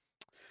children.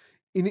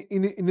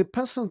 In a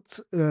peasant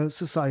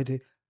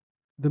society,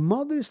 the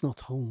mother is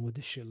not home with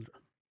the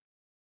children.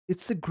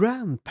 It's the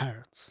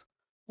grandparents.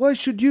 Why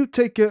should you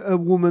take a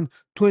woman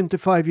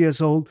 25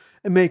 years old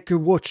and make her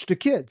watch the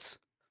kids?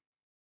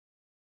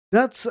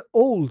 That's an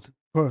old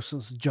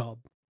person's job.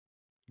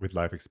 With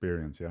life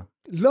experience, yeah.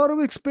 A lot of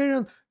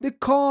experience. They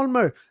calm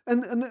her,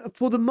 and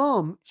for the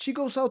mom, she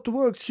goes out to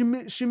work. She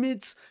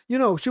meets,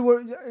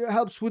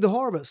 helps with the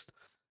harvest,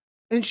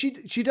 and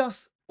she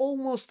does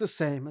almost the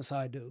same as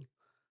I do.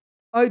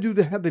 I do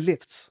the heavy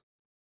lifts.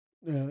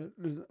 Uh,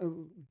 uh,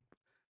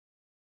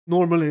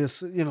 Normally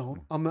is,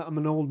 Mm. I'm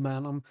an old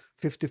man. I'm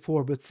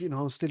 54, but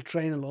I still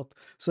train a lot.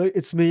 So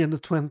it's me and the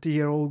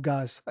 20-year-old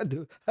guys. I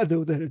do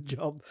their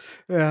job.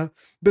 uh,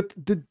 but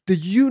the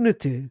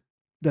unity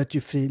that you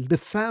feel, the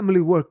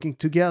family working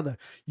together,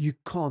 you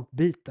can't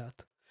beat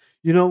that.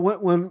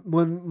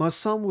 When my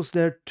son was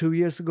there 2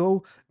 years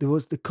ago, there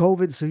was the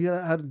COVID, so he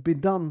hadn't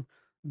been done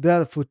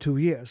there for 2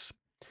 years.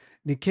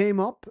 And he came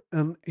up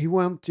and he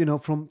went,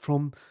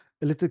 from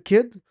a little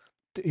kid.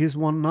 He's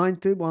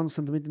 190, 1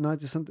 centimeter,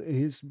 90 centimeters.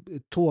 He's a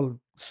tall,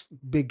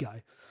 big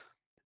guy.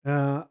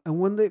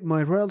 And when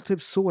my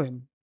relatives saw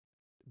him,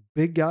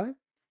 big guy,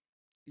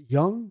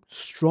 young,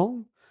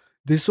 strong,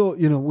 they saw,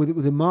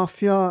 with the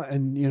mafia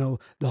and,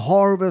 the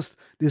harvest,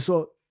 they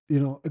saw,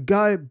 a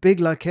guy big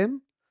like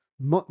him,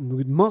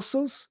 with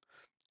muscles,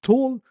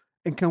 tall,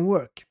 and can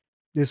work.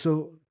 They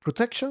saw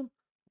protection,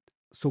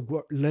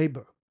 so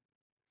labor.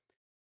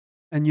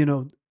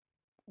 And,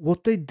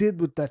 what they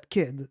did with that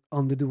kid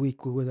under the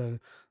week with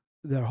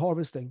their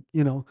harvesting,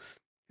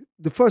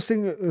 the first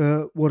thing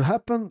what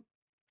happened,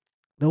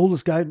 the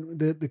oldest guy,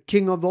 the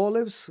king of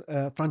olives,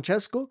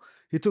 Francesco,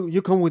 he took,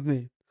 you come with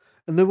me.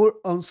 And they were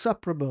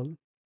inseparable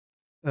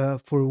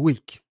for a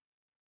week.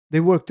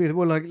 They were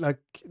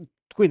like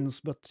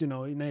twins, but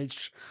in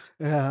age,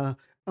 uh,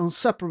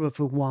 inseparable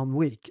for 1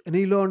 week. And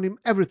he learned him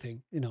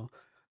everything.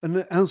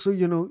 And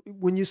so,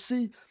 when you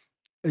see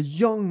a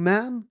young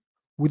man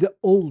with an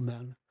old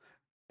man,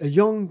 a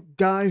young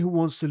guy who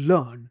wants to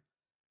learn,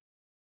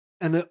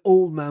 and an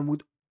old man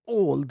with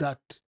all that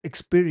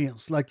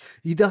experience. Like,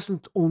 he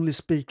doesn't only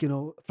speak,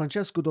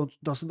 Francesco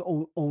doesn't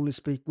only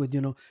speak with,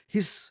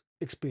 his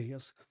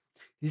experience.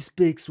 He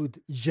speaks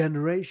with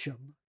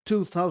generation,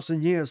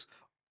 2,000 years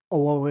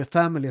of our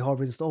family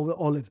harvest over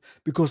olive,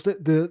 because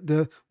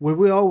the where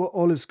we our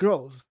olives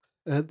grow,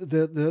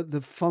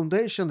 the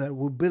foundation there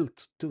were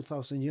built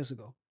 2,000 years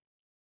ago.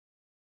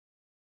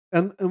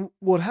 And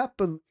what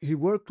happened? He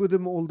worked with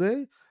him all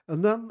day,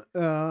 and then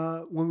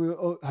when we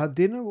had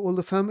dinner, all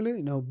the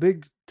family,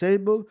 big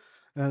table,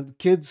 and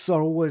kids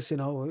are always,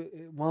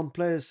 one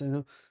place,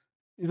 you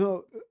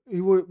know,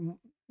 he were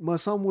my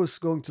son was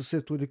going to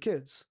sit with the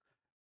kids,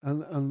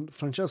 and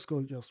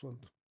Francesco just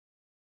went.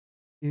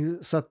 He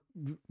sat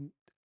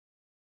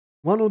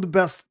one of the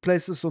best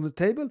places on the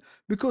table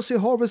because he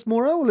harvests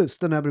more olives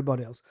than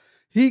everybody else.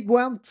 He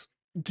went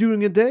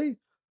during a day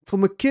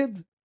from a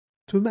kid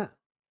to a man.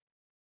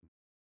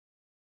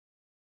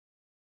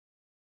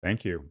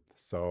 Thank you.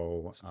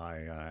 So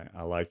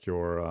I like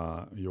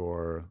your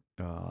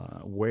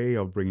way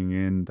of bringing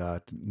in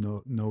that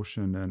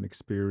notion and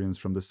experience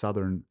from the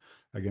southern,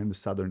 again, the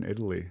southern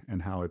Italy,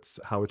 and how it's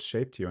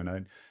shaped you.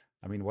 And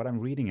I mean, what I'm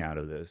reading out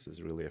of this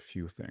is really a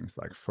few things.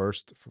 Like,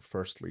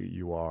 firstly,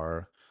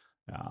 you're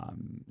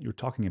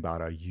talking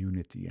about a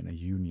unity and a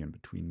union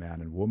between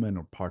man and woman,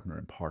 or partner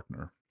and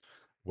partner,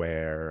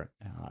 where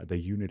the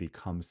unity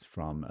comes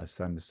from a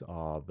sense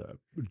of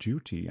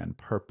duty and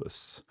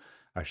purpose,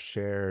 a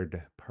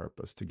shared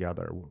purpose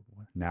together.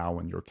 Now,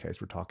 in your case,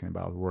 we're talking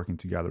about working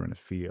together in a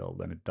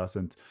field, and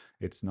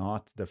it's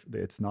not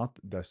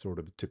the sort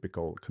of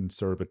typical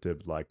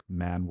conservative, like,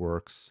 man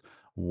works,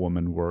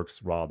 woman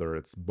works. Rather,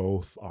 it's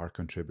both are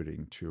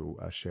contributing to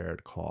a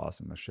shared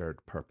cause and a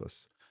shared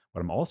purpose.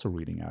 What I'm also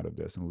reading out of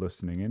this and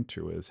listening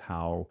into is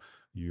how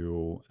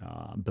You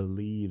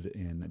believe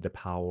in the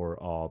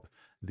power of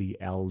the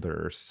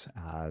elders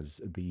as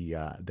the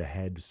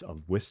heads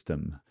of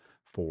wisdom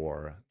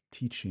for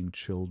teaching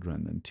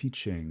children and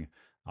teaching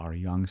our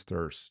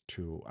youngsters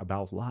to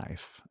about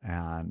life,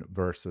 and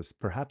versus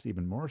perhaps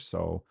even more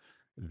so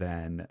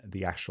than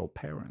the actual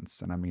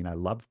parents. And I mean, I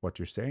love what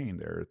you're saying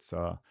there.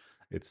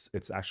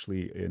 It's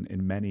actually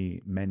in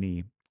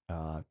many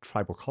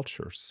tribal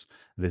cultures,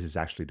 this is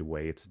actually the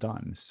way it's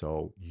done.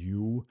 So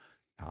you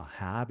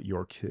have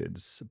your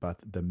kids, but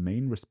the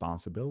main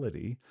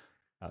responsibility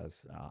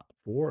as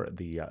for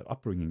the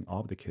upbringing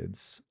of the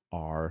kids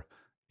are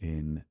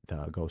in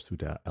the goes to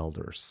the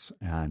elders,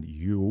 and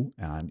you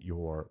and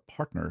your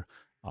partner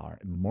are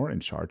more in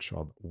charge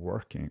of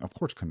working, of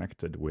course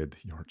connected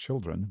with your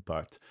children,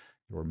 but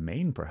your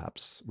main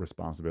perhaps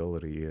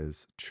responsibility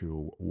is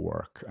to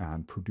work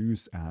and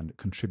produce and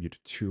contribute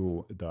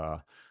to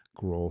the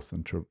growth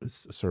and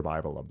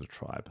survival of the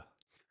tribe.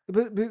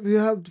 But we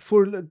have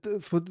for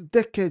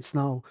decades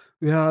now.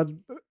 We had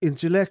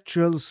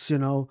intellectuals,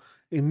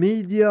 in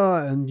media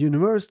and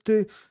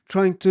university,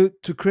 trying to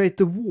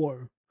create a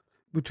war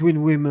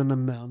between women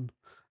and men,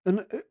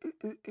 and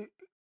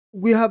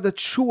we have that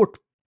short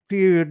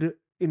period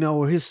in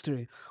our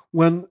history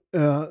when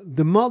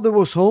the mother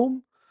was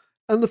home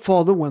and the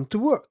father went to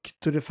work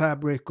to the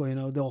fabric or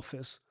the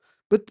office.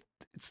 But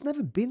it's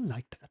never been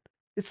like that.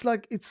 It's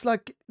like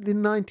the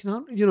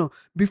 1900s.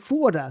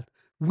 Before that,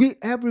 we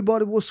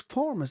everybody was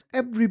farmers.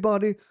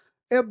 Everybody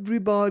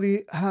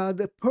had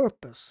a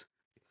purpose.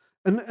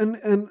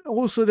 And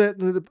also that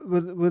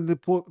when they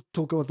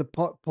talk about the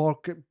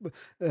park,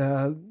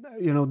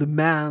 the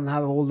man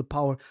have all the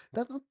power.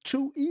 That's not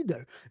true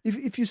either.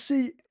 If you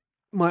see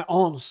my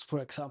aunts, for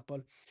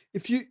example,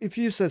 if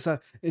you say so,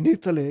 in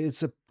Italy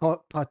it's a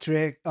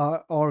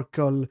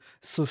patriarchal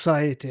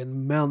society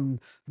and men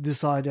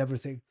decide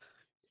everything.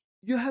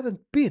 You haven't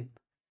been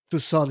to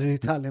southern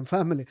Italian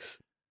family.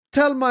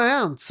 Tell my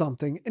aunt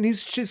something, and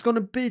she's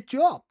gonna beat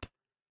you up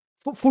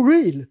for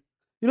real.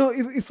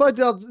 If I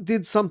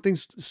did something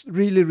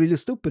really, really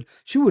stupid,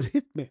 she would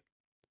hit me.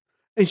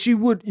 And she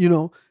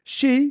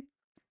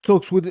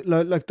talks with it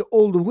like the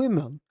older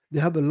women. They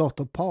have a lot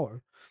of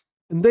power.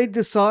 And they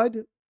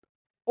decide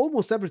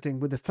almost everything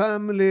with the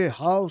family,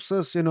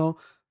 houses.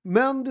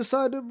 Men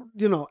decided,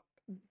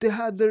 they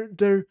had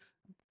their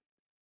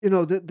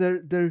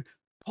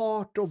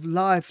part of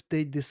life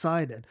they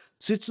decided.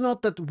 So it's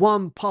not that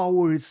one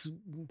power is,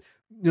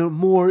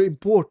 more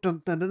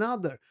important than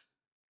another.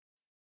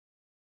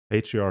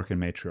 Patriarch and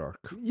matriarch.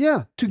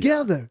 Yeah,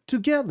 Yeah.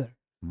 together.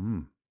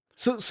 Mm.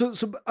 So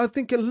I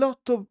think a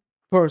lot of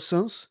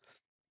persons,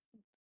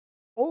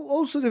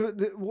 also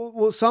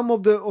some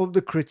of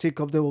the critique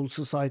of the old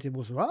society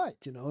was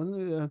right,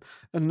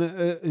 and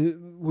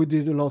we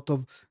did a lot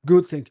of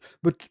good things,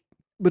 but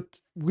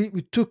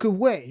we took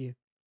away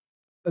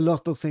a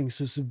lot of things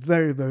that's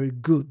very, very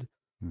good,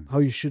 Mm. how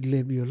you should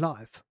live your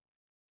life.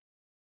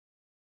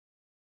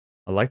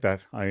 I like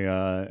that.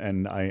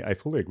 I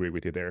fully agree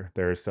with you there.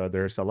 There's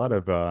a lot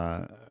of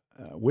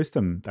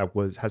wisdom that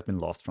was has been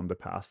lost from the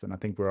past, and I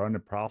think we're in a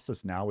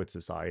process now with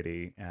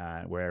society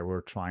where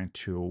we're trying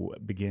to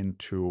begin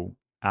to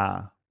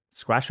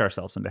scratch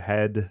ourselves in the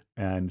head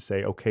and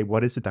say, okay,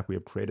 what is it that we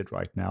have created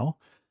right now?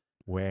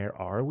 Where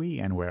are we,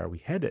 and where are we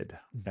headed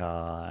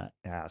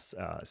as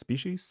a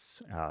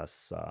species,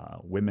 as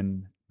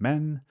women,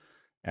 men,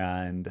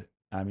 and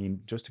I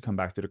mean, just to come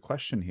back to the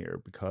question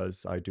here,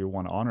 because I do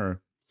want to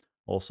honor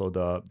also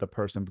the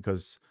person,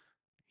 because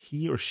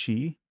he or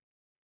she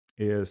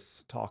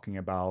is talking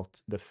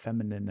about the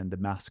feminine and the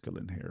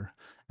masculine here,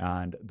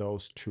 and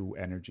those two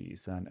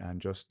energies.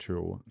 And just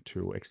to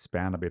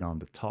expand a bit on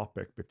the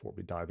topic before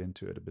we dive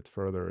into it a bit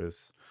further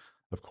is,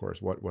 of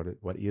course,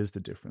 what is the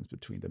difference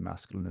between the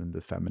masculine and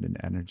the feminine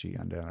energy.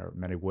 And there are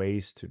many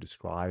ways to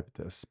describe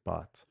this,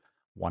 but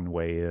one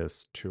way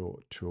is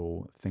to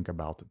think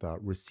about the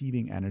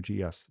receiving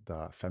energy as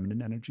the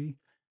feminine energy,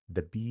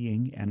 the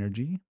being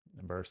energy,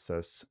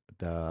 versus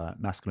the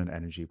masculine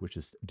energy, which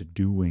is the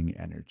doing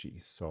energy.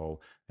 So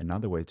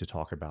another way to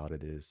talk about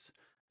it is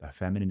the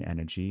feminine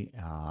energy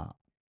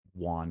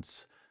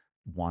wants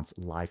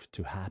life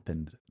to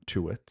happen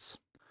to it,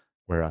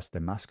 whereas the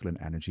masculine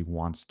energy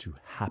wants to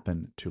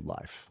happen to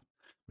life,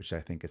 which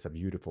I think is a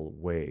beautiful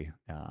way.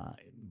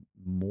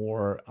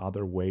 More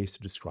other ways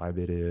to describe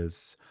it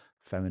is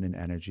feminine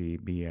energy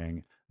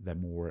being the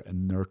more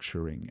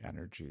nurturing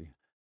energy,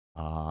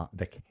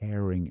 the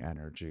caring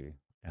energy,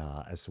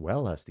 as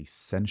well as the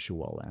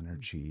sensual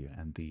energy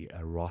and the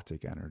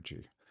erotic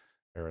energy.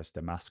 Whereas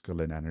the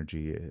masculine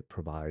energy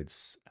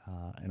provides,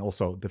 and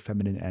also the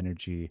feminine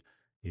energy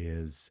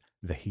is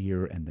the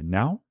here and the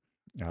now,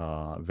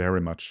 very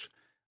much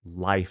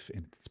life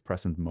in its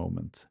present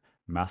moment.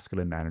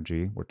 Masculine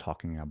energy, we're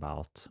talking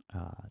about,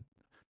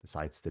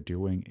 besides the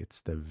doing,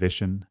 it's the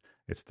vision,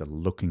 it's the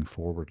looking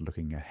forward,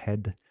 looking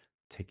ahead,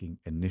 taking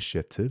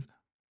initiative,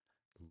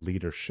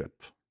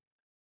 leadership.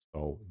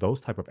 So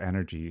those type of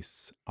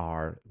energies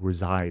are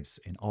resides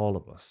in all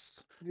of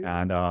us, Yeah.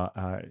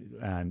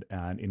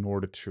 and in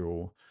order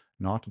to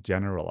not to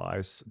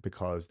generalize,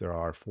 because there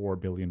are 4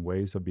 billion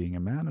ways of being a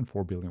man and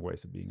 4 billion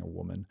ways of being a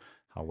woman.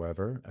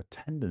 However, a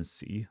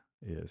tendency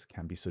is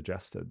can be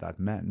suggested that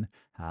men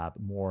have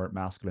more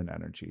masculine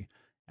energy,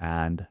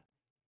 and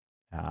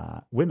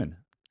women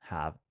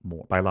have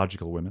more,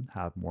 biological women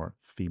have more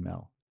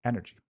female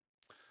energy.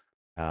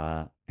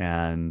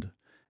 And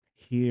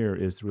here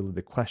is really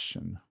the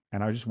question.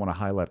 And I just want to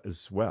highlight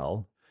as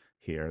well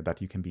here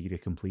that you can be the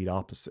complete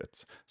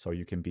opposite. So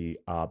you can be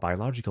a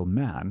biological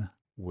man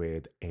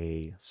with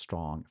a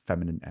strong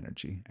feminine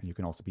energy, and you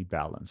can also be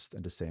balanced,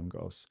 and the same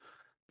goes.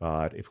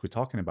 But if we're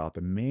talking about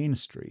the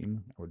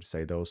mainstream, I would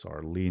say those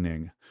are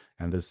leaning.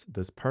 And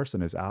this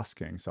person is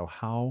asking, so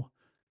how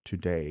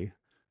today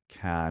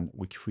can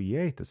we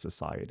create a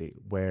society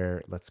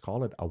where, let's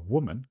call it, a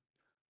woman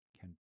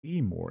can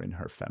be more in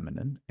her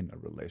feminine in a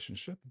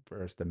relationship,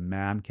 whereas the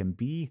man can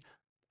be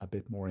a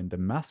bit more in the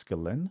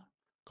masculine,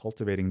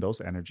 cultivating those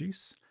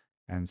energies,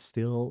 and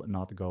still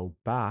not go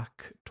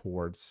back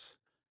towards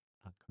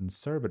a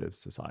conservative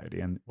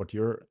society. And what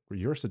you're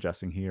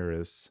suggesting here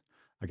is,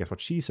 I guess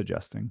what she's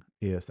suggesting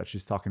is that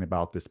she's talking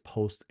about this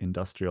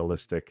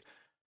post-industrialistic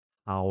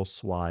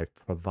housewife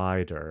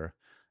provider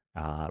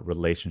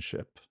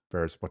relationship.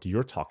 Whereas what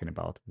you're talking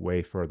about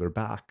way further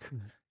back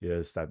Mhm.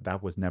 is that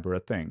that was never a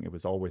thing. It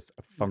was always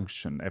a Yeah.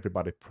 function.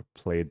 Everybody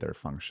played their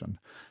function.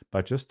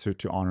 But just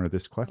to honor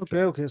this Okay, question,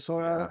 okay.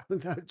 Sorry, yeah.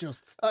 I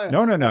just I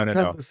No, no, no, have no, to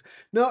have no. this.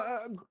 No,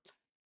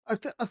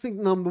 I think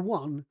number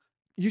one,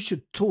 you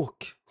should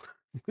talk.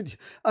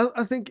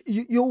 I think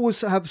you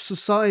always have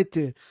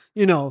society,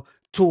 you know,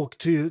 talk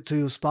to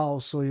your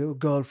spouse or your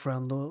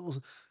girlfriend,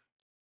 or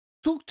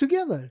talk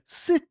together,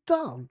 sit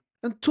down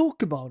and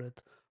talk about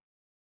it,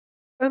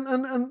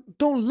 and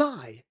don't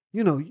lie.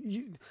 You know,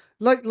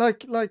 like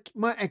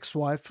my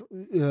ex-wife,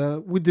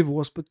 we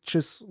divorced, but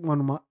she's one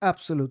of my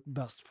absolute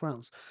best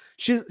friends.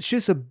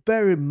 She's a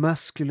very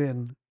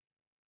masculine.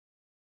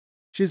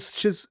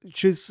 She's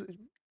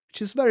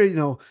very, you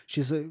know,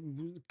 she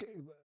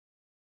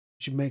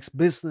makes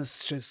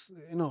business. She's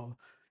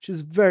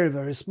very,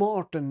 very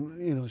smart, and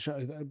you know, she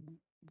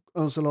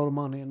earns a lot of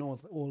money and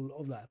all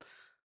of that.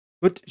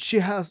 But she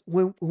has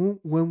when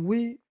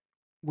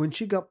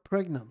she got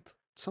pregnant,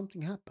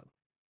 something happened.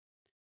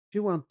 She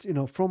went, you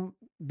know, from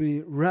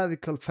be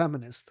radical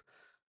feminist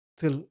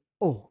till,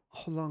 oh,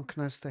 how long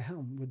can I stay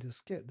home with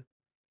this kid?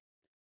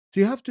 So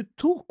you have to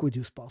talk with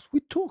your spouse.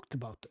 We talked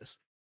about this.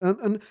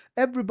 And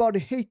everybody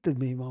hated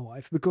me, my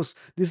wife, because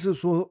this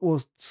is what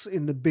was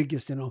in the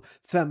biggest, you know,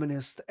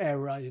 feminist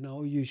era, you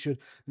know, you should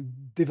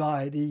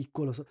divide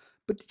equal. Or so.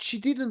 But she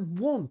didn't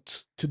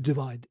want to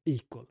divide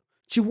equal.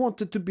 She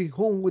wanted to be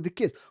home with the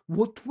kids.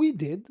 What we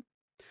did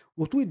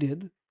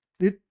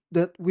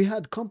that we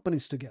had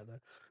companies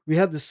together. We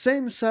had the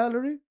same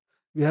salary,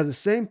 we had the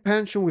same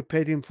pension, we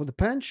paid in for the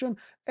pension,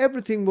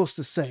 everything was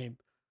the same,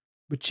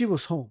 but she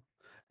was home.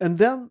 And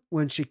then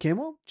when she came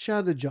home, she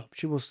had a job.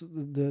 She was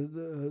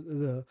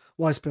the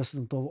vice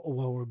president of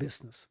our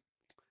business.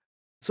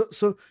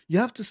 So you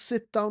have to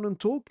sit down and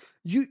talk.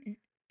 You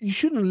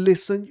shouldn't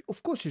listen.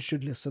 Of course, you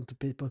should listen to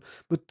people,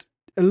 but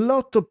a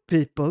lot of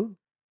people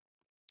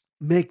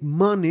make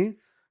money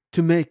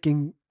to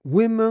making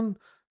women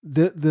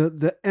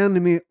the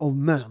enemy of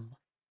men,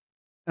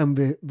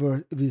 and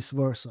vice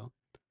versa.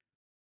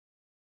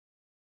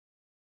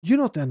 You're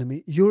not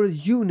enemy. You're a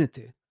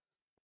unity.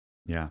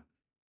 Yeah.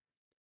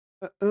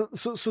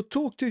 So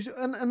talk to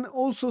and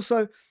also,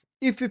 so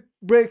if it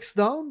breaks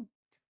down,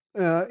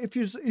 if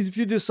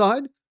you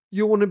decide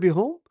you want to be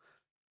home,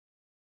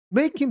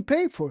 make him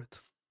pay for it.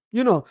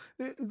 You know,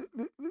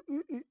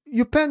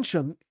 your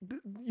pension,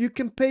 you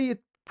can pay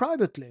it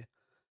privately.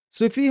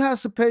 So if he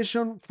has a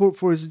pension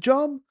for his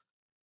job,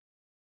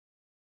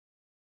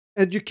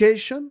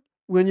 education,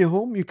 when you're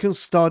home, you can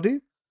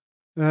study.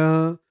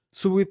 So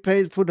we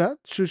paid for that,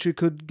 so she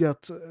could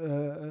get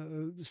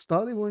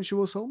study when she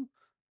was home.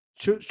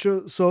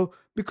 Sure. So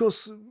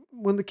because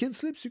when the kid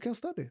sleeps, you can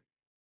study.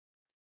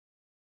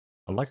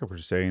 I like what you're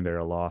saying there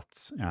a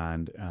lot.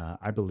 And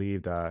I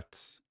believe that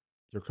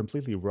you're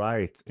completely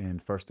right in,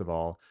 first of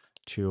all,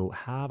 to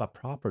have a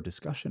proper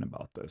discussion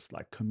about this,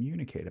 like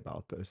communicate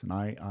about this.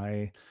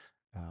 And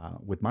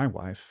with my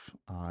wife,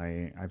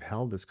 I've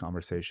held this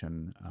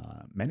conversation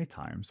many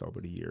times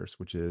over the years,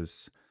 which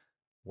is,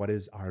 what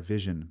is our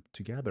vision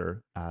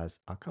together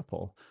as a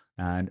couple?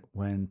 And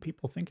when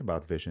people think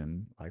about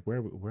vision, like where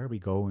are we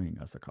going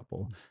as a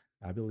couple?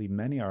 I believe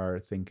many are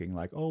thinking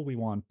like, oh, we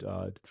want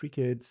 3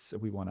 kids,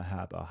 we want to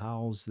have a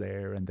house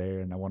there and there,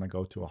 and I want to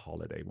go to a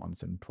holiday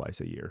once and twice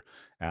a year,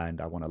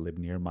 and I want to live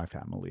near my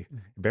family.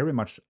 Very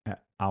much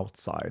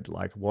outside,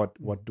 like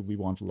what do we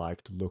want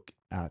life to look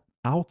at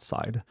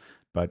outside?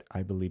 But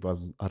I believe a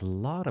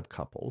lot of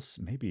couples,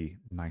 maybe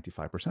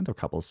 95% of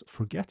couples,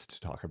 forget to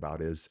talk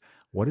about is,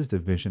 what is the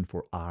vision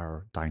for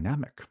our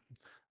dynamic?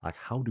 Like,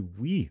 how do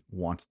we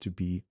want to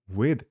be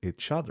with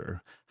each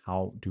other?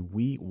 How do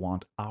we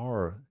want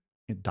our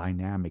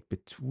dynamic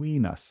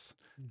between us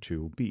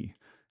to be?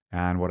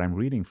 And what I'm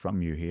reading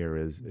from you here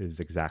is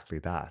exactly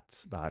that.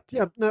 That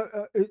Yeah, no,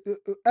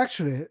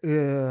 actually,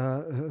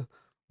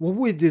 what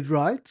we did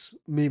right,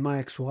 me and my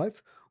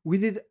ex-wife, we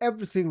did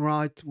everything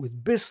right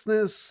with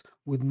business,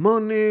 with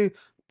money,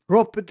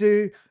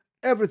 property,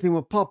 everything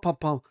was pop, pop,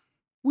 pop.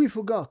 We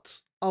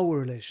forgot our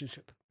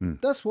relationship. mm,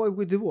 That's why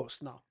we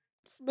divorced now.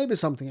 Maybe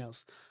something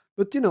else.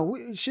 But you know,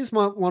 she's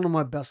one of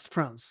my best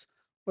friends.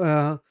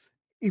 Uh,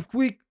 if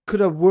we could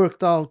have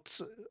worked out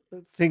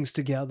things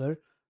together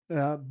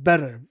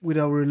better with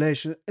our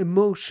relation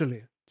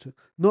emotionally,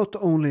 not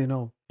only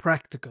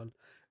practical,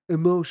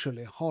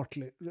 emotionally,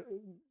 heartily.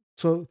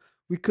 So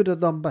we could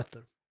have done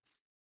better.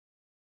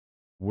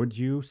 would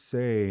you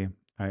say?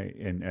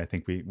 And I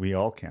think we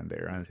all can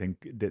there. And I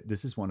think that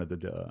this is one of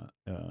the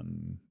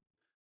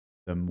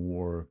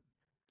more.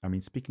 I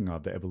mean, speaking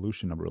of the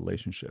evolution of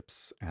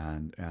relationships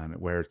and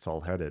where it's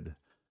all headed,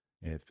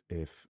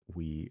 if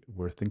we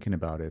were thinking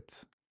about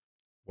it,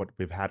 what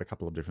we've had a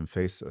couple of different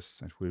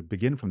phases. If we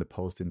begin from the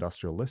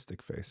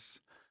post-industrialistic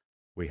phase,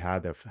 we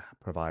had the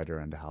provider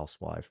and the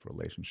housewife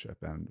relationship,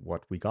 and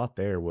what we got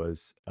there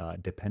was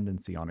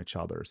dependency on each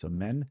other. So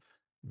men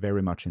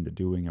very much in the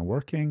doing and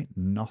working,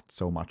 not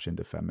so much in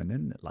the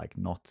feminine, like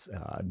not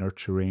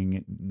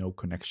nurturing, no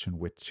connection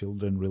with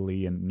children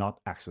really, and not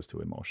access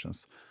to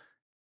emotions.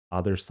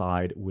 Other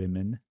side,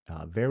 women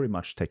very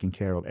much taking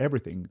care of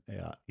everything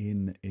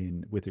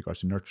in with regards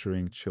to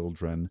nurturing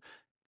children,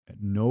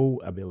 no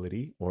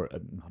ability or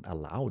not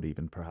allowed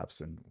even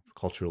perhaps and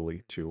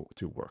culturally to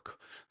work.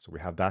 So we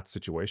have that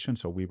situation.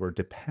 So we were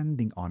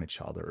depending on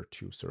each other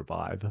to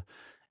survive,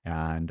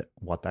 and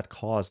what that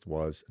caused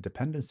was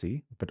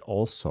dependency, but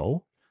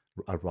also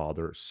a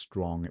rather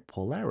strong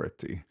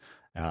polarity,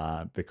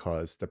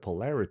 because the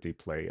polarity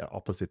play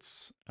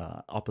opposites,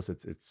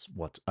 it's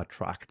what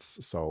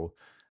attracts. So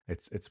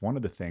it's one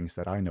of the things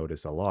that I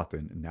notice a lot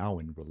in now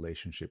in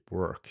relationship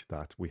work,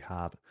 that we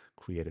have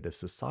created a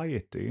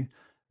society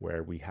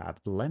where we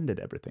have blended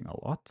everything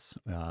a lot.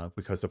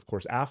 Because, of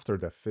course, after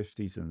the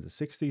 50s and the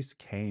 60s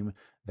came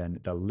then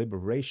the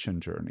liberation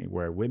journey,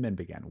 where women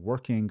began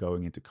working,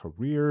 going into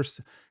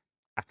careers,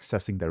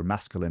 accessing their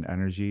masculine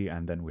energy.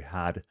 And then we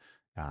had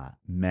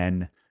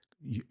men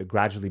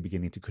gradually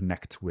beginning to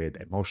connect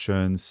with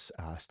emotions,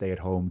 stay at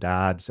home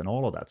dads, and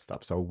all of that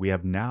stuff. So we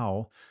have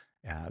now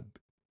uh,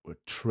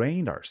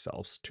 trained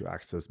ourselves to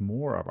access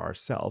more of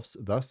ourselves.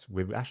 Thus,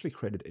 we've actually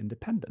created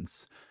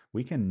independence.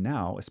 We can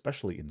now,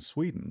 especially in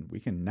Sweden, we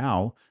can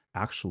now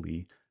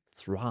actually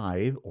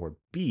thrive, or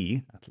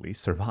be at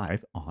least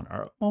survive on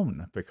our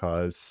own,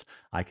 because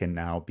I can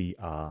now be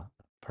a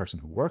person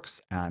who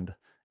works and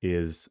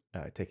is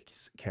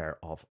takes care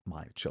of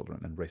my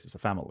children and raises a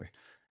family.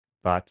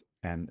 But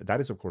and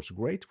that is of course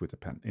great with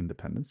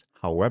independence.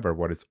 However,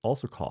 what it's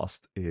also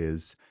caused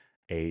is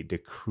a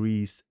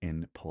decrease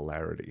in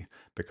polarity,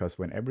 because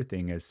when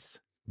everything is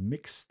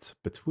mixed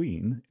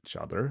between each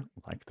other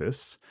like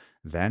this,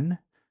 then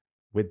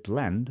with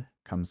blend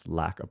comes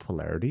lack of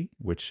polarity,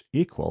 which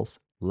equals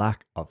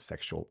lack of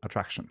sexual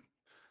attraction.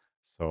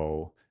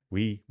 So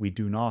we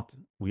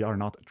are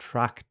not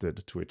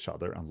attracted to each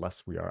other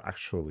unless we are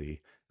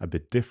actually a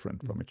bit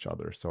different from each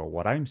other. So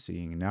what I'm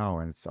seeing now,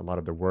 and it's a lot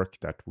of the work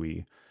that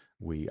we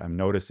I'm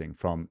noticing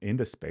from in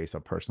the space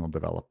of personal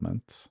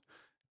development,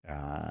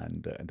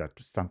 and that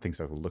some things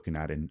that we're looking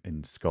at in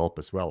Sculpt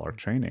as well, our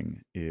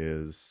training,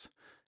 is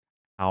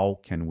how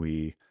can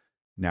we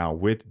now,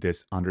 with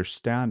this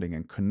understanding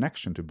and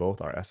connection to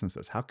both our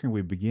essences, how can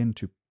we begin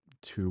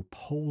to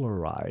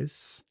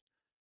polarize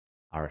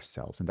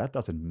ourselves? And that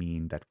doesn't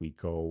mean that we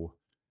go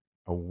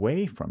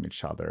away from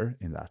each other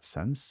in that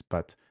sense,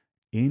 but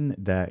in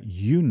the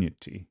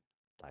unity,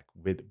 like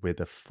with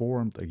a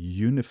formed, a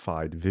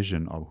unified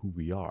vision of who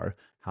we are,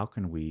 how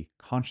can we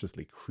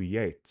consciously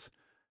create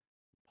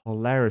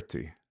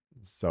polarity?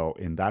 So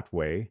in that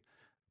way,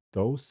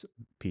 those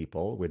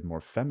people with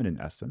more feminine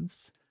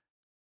essence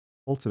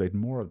cultivate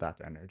more of that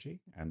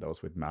energy, and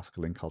those with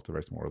masculine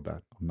cultivates more of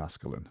that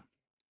masculine.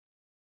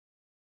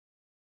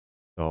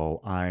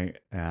 So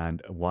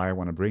and why I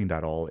want to bring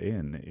that all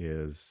in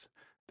is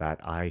that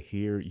I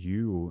hear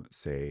you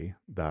say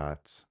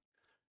that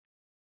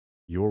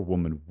your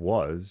woman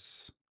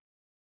was,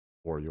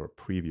 or your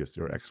previous,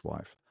 your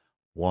ex-wife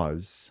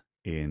was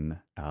in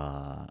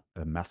a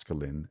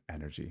masculine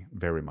energy,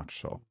 very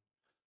much so.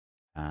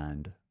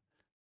 And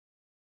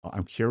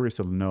I'm curious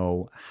to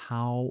know,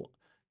 how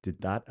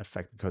did that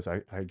affect? Because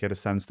I get a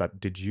sense that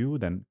did you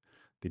then,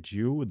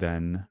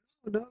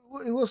 No,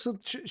 it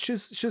wasn't.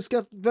 She's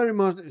got very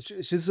much.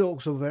 She's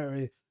also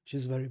very.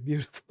 She's very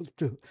beautiful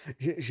too.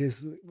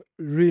 She's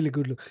really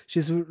good look.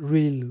 She's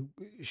real.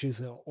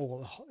 She's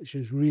all.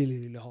 She's really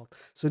really hot.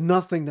 So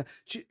nothing that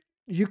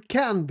you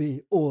can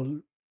be all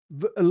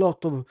a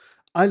lot of.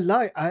 I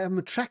am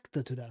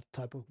attracted to that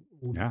type of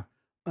woman,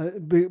 yeah,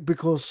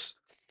 because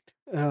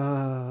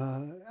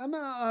and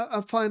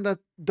I find that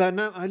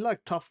dynamic. I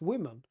like tough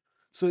women.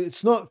 So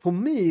it's not for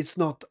me. It's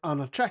not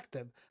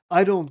unattractive.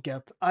 I don't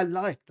get. I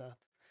like that.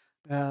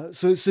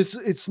 So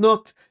it's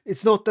not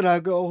that I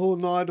go, oh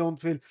no, I don't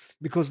feel,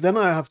 because then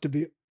I have to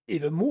be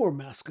even more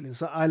masculine.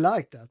 So I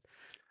like that.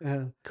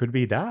 Uh, Could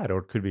be that, or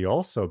it could be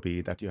also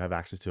be that you have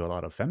access to a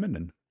lot of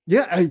feminine.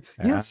 yeah, Yeah,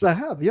 yes, I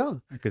have. Yeah,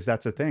 because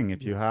that's the thing.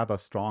 If yeah, you have a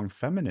strong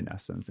feminine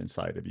essence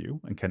inside of you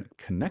and can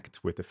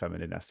connect with the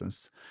feminine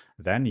essence,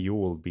 then you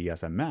will be,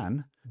 as a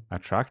man,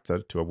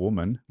 attracted to a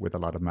woman with a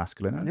lot of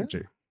masculine yeah,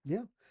 energy.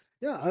 yeah,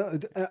 yeah.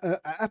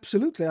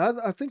 Absolutely.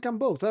 I think I'm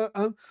both.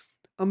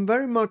 I'm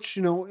very much,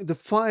 the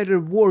fighter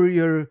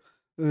warrior.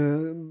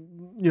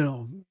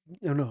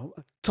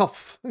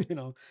 Tough.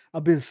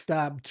 I've been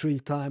stabbed 3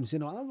 times.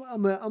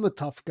 I'm a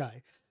tough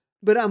guy,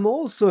 but I'm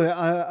also,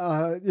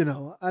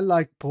 I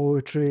like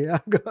poetry.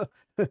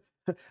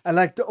 I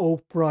like the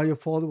opera. Your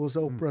father was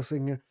an Mm. opera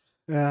singer.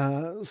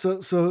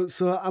 So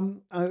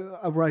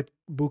I write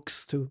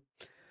books too.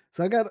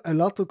 So I got a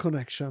lot of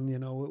connection,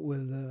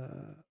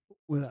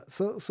 with that.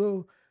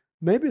 So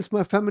maybe it's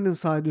my feminine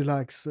side who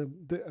likes,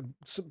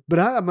 but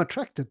I am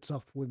attracted to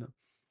tough women.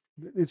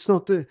 It's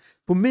not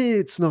for me.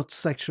 It's not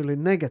sexually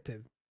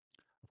negative.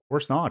 Of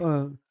course not.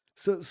 Uh,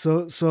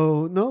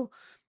 so no.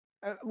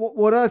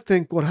 What I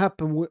think what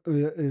happened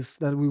is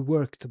that we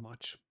work too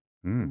much.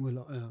 Mm.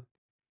 And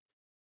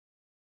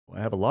I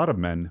have a lot of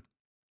men,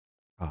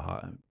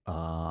 uh,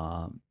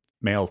 uh,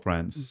 male mm,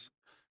 friends,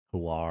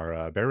 who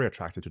are very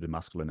attracted to the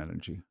masculine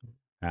energy,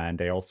 and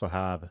they also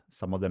have,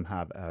 some of them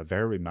have a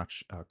very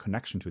much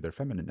connection to their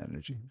feminine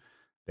energy. mm,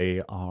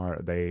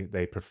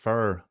 They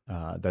prefer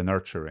the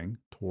nurturing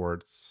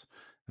towards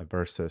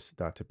versus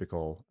the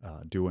typical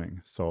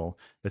doing. So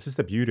this is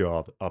the beauty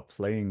of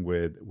playing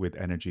with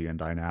energy and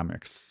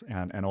dynamics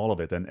and all of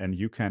it. And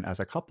you can, as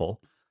a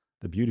couple,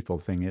 the beautiful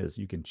thing is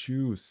you can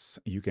choose,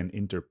 you can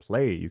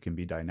interplay, you can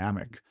be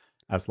dynamic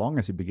as long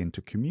as you begin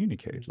to mm.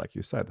 communicate, like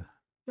you said.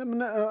 I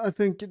mean, I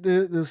think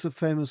there's a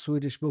famous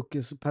Swedish book,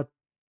 is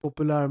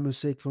Populär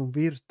musik från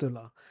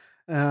Virtula.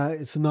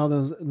 It's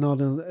northern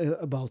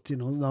about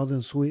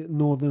northern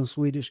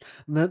Swedish.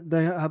 And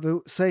they have a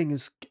saying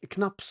is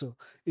knapso.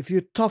 If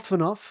you're tough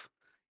enough,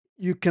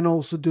 you can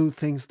also do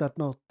things not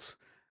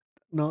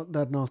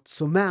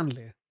so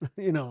manly.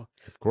 you know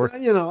Of course.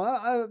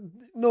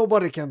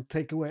 nobody can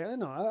take away.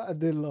 I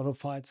did a lot of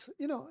fights.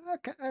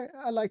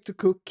 I like to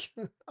cook.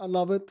 I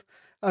love it.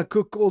 I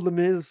cook all the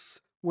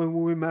meals when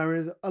we were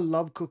married. I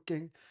love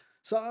cooking.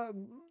 So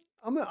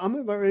I'm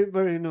a very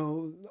very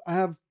I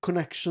have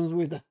connections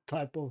with that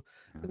type of.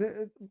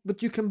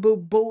 But you can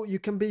you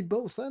can be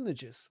both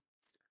energies.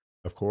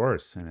 Of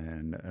course,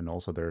 and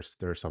also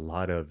there's a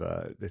lot of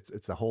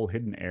it's a whole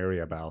hidden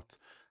area about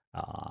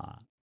uh,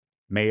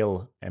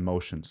 male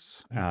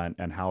emotions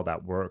and how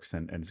that works,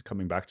 and it's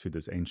coming back to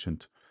this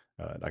ancient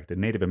like the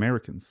Native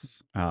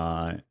Americans,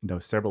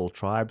 several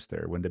tribes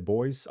there. When the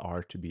boys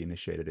are to be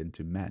initiated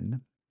into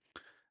men,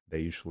 they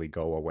usually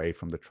go away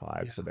from the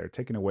tribe. So Yeah. they're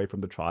taken away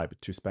from the tribe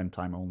to spend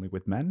time only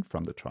with men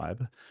from the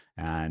tribe.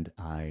 And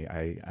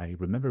I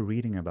remember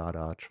reading about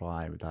a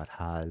tribe that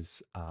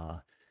has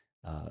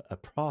a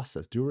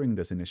process during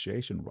this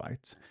initiation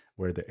rite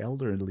where the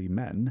elderly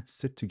men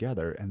sit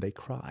together and they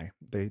cry.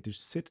 They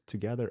just sit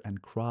together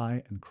and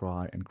cry and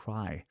cry and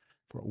cry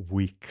for a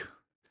week.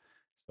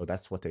 So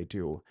that's what they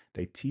do.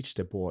 They teach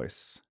the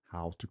boys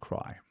how to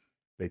cry.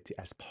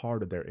 As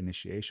part of their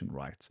initiation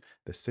rites,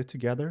 they sit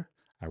together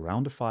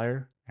around the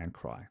fire and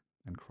cry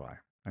and cry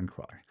and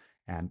cry.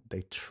 And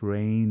they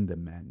train the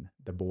men,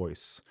 the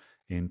boys,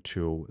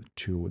 into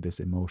this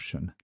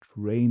emotion,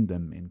 train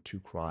them into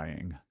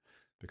crying,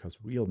 because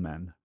real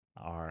men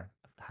are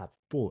have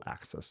full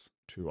access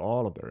to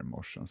all of their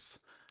emotions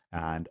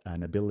and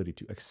an ability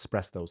to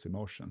express those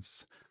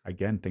emotions.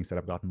 Again, things that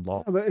have gotten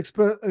lost. Yeah,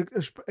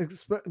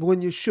 but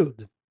when you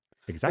should. A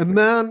Exactly.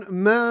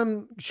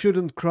 man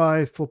shouldn't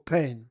cry for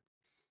pain.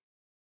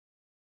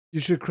 You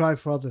should cry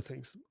for other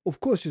things. Of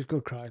course, you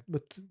could cry,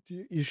 but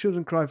you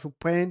shouldn't cry for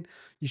pain.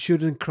 You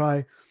shouldn't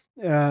cry.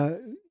 Uh,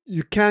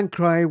 you can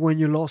cry when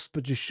you lost,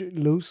 but you should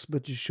lose,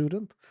 but you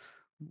shouldn't.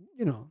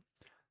 You know,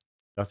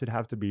 Does it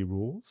have to be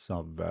rules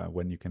of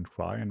when you can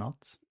cry and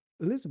not?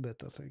 a little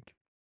bit, I think.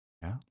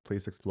 Yeah,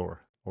 please explore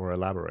or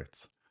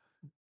elaborate.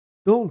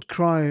 Don't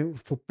cry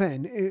for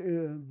pain.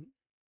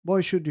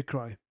 Why should you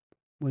cry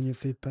when you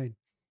feel pain?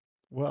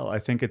 Well, I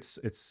think it's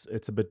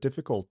a bit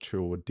difficult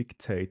to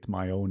dictate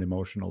my own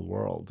emotional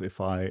world.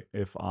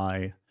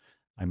 I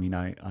mean,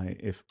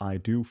 if I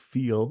do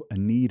feel a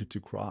need to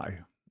cry,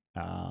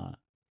 uh,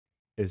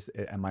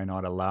 am I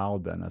not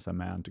allowed then as a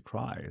man to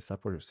cry? Is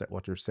that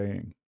what you're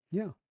saying?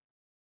 Yeah.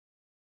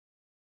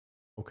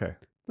 Okay,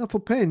 Now, for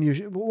pain,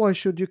 why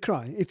should you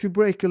cry? If you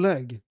break a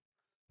leg,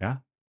 yeah,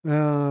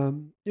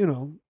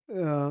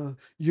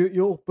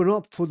 you open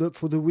up for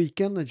the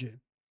weak energy.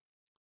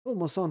 Oh,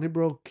 my son, he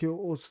broke,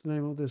 what's the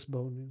name of this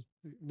bone?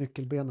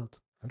 Nyckelbenet.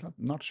 I'm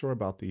not sure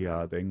about the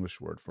English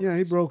word for Yeah,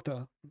 he it. broke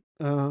that.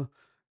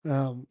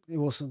 He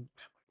was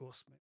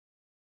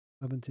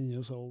 17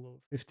 years old or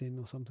 15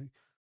 or something.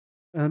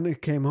 And he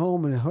came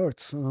home and it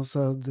hurts. And I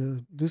said,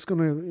 this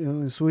gonna,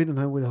 in Sweden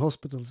and with the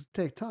hospitals,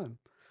 take time.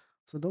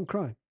 So don't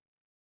cry.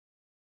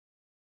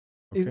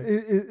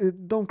 Okay,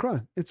 Don't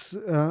cry.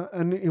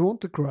 And he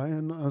want to cry.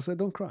 And I said,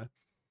 don't cry.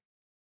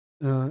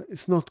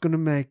 it's not going to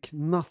make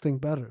nothing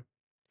better.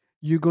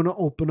 You're going to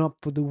open up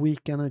for the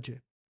weak energy.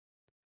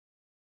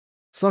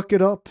 Suck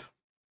it up.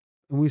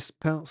 And we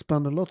spent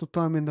a lot of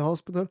time in the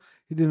hospital.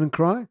 He didn't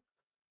cry.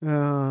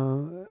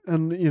 And,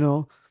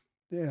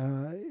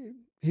 uh,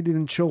 he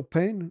didn't show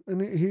pain,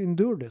 and he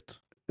endured it.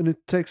 And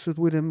it takes it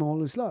with him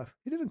all his life.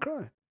 He didn't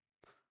cry.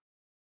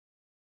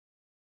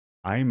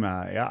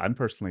 I'm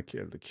personally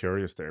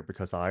curious there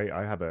because I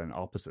have an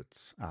opposite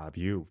Mm.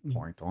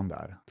 viewpoint on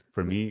that.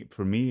 For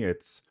me,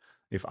 it's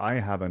if I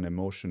have an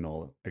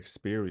emotional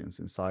experience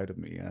inside of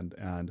me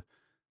and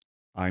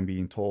I'm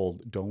being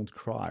told don't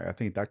cry, I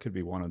think that could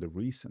be one of the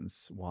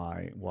reasons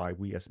why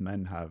we as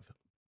men have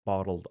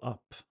bottled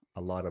up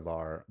a lot of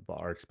our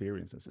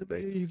experiences.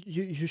 But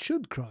you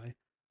should cry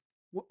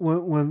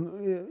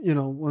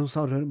when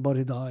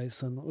somebody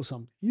dies and or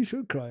something. You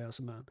should cry as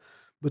a man.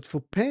 But for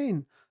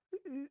pain,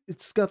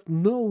 it's got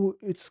no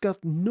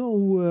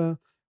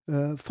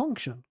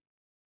function.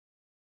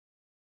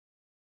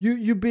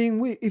 You being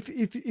weak.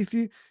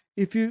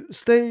 If you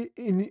stay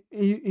in,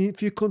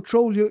 if you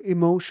control your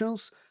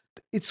emotions,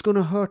 it's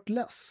gonna hurt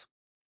less.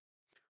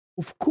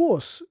 Of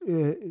course,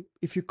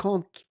 if you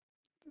can't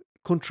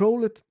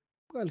control it,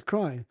 well,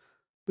 cry.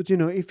 But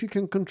if you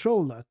can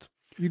control that,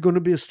 you're gonna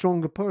be a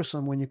stronger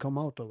person when you come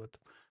out of it.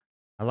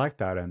 I like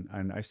that,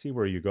 and I see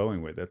where you're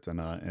going with it,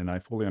 and I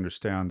fully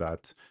understand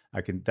that.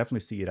 I can definitely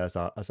see it as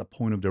a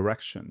point of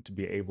direction to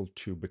be able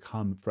to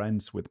become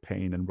friends with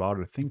pain and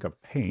rather think of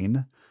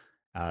pain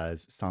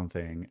as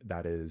something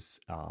that is,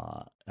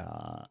 I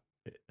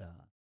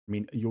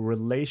mean, your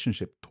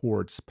relationship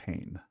towards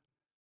pain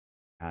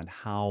and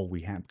how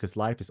we have, because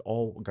life is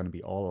all going to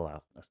be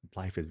all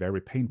life is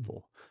very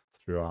painful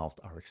throughout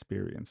our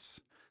experience.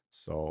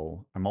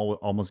 So I'm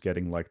almost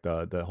getting like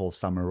the whole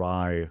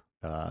samurai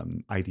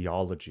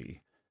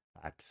ideology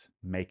that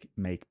make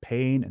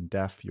pain and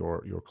death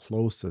your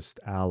closest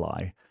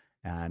ally.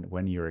 And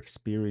when you're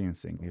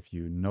experiencing, if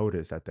you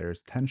notice that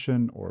there's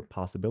tension or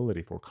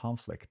possibility for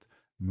conflict,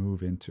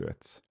 move into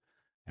it.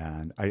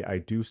 And I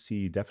do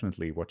see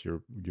definitely what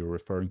you're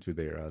referring to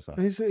there as a,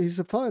 He's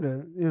a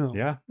fighter.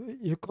 yeah.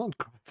 You can't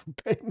cry for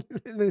pain.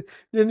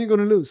 Then you're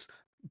gonna lose.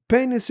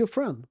 Pain is your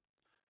friend.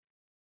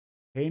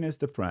 Pain is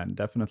the friend,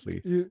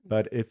 definitely. You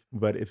But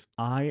if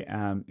I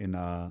am in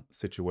a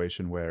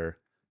situation where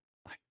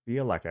I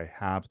feel like I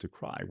have to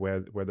cry,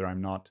 whether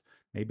I'm not,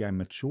 maybe I'm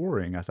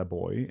maturing as a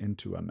boy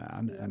into a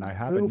man, Yeah, and I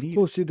have but a of need.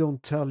 course you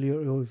don't tell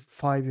your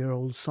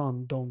 5-year-old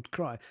son don't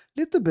cry.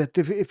 Little bit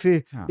if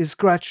he, Yeah, he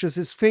scratches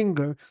his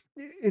finger,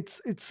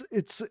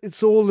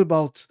 it's all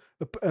about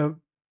a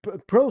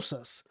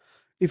process.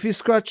 If he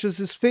scratches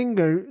his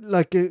finger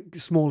like a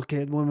small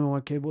kid, when my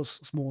kid was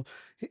small,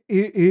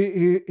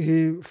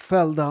 he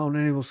fell down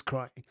and he was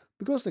crying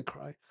because they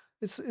cry.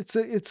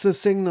 It's a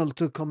signal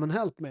to come and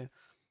help me.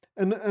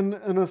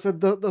 And I said,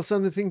 does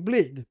anything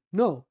bleed?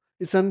 No.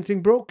 Is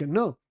anything broken?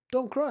 No.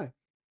 Don't cry.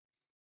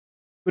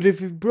 But if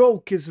he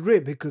broke his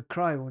rib, he could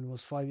cry when he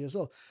was 5 years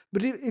old.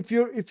 But if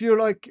you're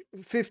like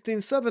 15,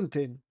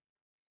 17,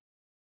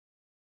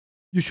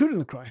 you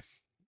shouldn't cry,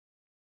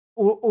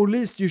 or at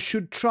least you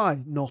should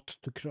try not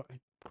to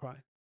cry.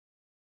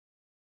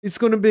 It's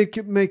going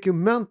to make you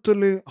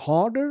mentally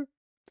harder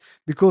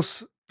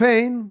because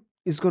pain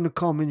is going to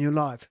come in your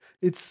life.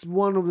 It's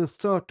one of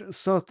the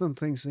certain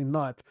things in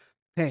life,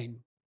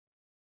 pain.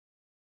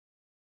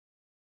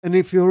 And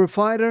if you're a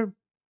fighter,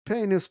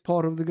 pain is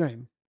part of the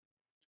game.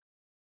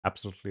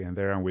 absolutely. And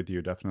there I'm with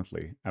you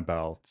definitely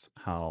about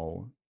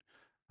how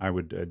I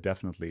would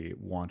definitely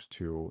want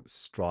to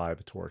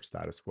strive towards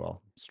that as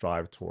well.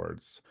 Strive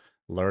towards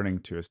learning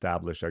to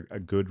establish a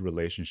good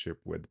relationship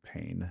with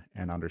pain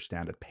and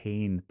understand that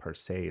pain per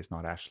se is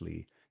not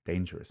actually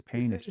dangerous.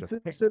 Pain is It's just a,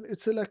 pain. it's, a,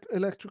 it's an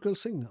electrical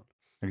signal.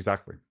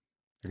 Exactly.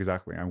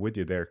 Exactly. I'm with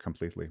you there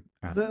completely.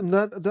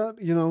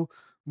 That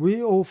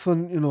we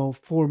often,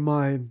 for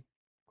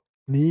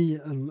me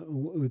and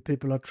with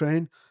people I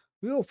train,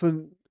 we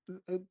often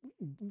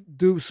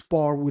do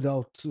spar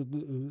without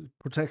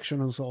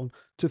protection and so on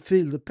to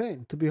feel the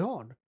pain, to be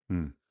hard.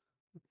 Hmm.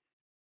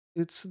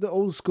 It's the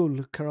old school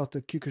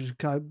karate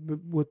kyokushinkai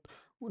with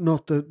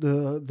not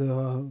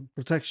the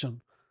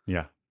protection.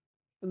 Yeah.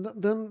 And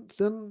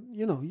then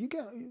you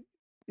get,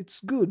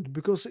 it's good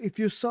because if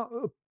you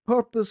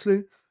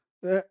purposely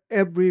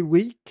every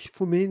week,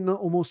 for me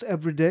almost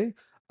every day,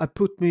 I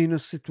put me in a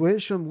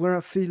situation where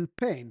I feel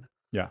pain.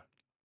 Yeah.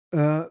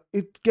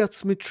 It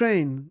gets me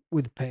trained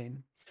with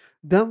pain.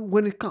 Then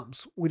when it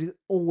comes, will it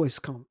always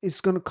come?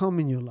 It's gonna come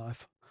in your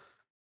life.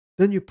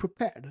 Then you're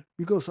prepared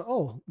because,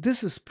 oh,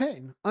 this is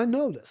pain. I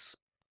know this.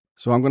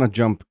 So I'm gonna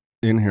jump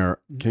in here.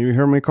 Mhm. Can you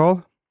hear me,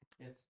 Carl?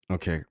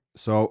 Okay.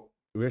 So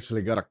we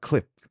actually got a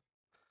clip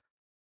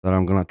that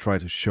I'm gonna try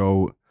to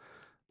show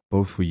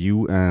both for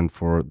you and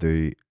for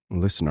the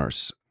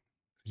listeners.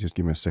 Just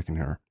give me a second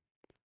here.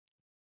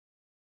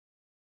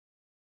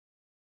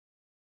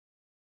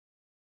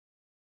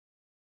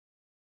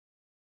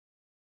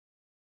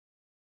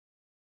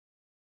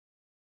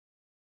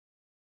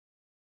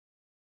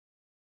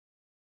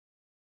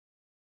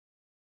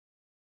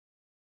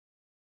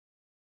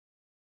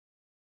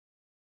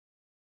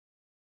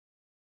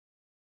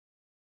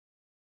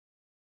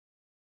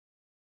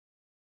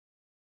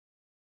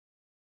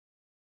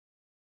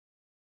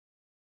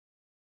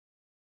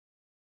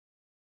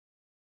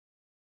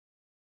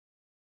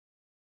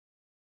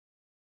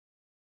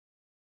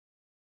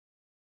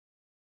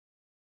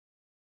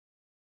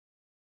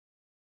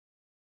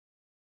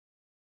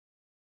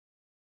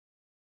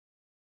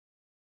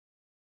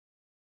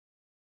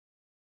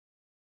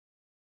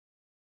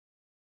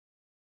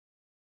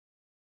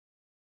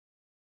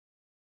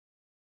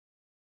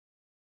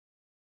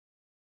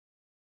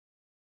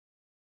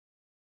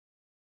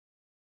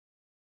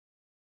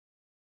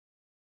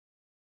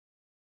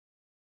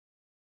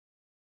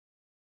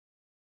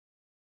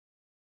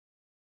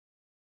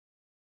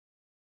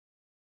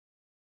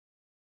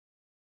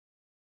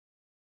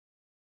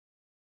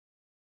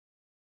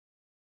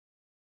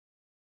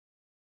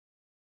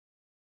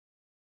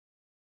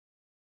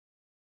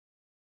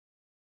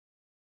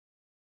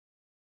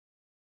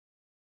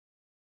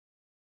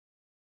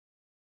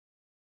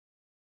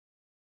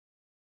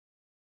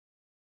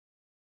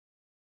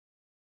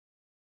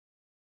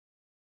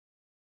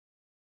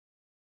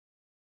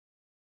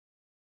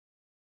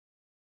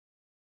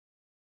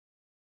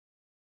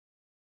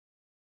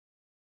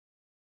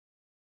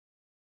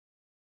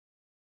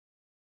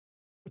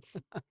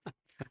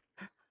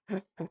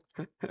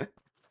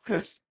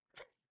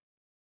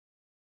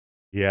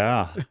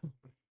 Yeah.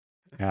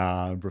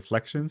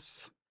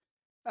 Reflections.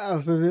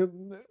 Also,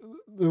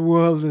 the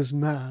world is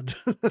mad.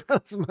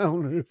 That's my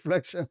only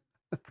reflection.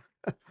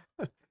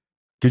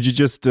 Could you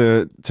just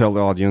tell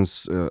the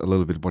audience a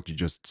little bit what you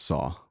just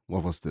saw?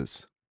 What was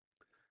this?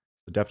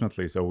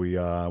 Definitely. So we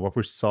what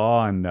we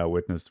saw and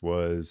witnessed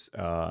was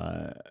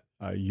a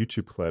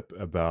YouTube clip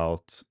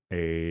about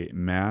a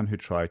man who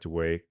tried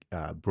to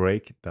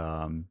break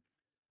the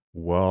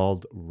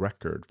world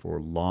record for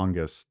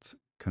longest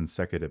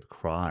consecutive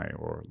cry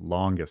or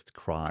longest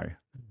cry.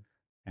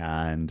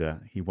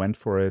 And he went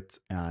for it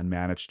and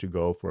managed to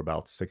go for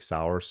about 6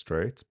 hours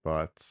straight,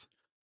 but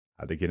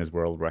the Guinness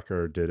World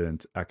Record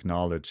didn't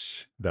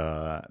acknowledge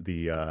the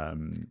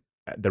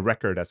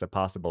record as a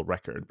possible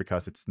record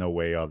because it's no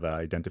way of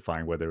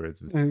identifying whether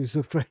it's And he's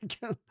afraid.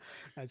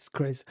 That's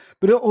crazy.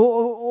 But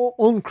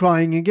on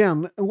crying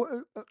again,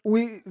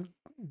 we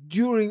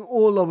during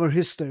all of our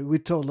history, we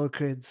told our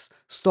kids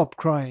stop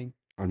crying.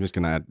 I'm just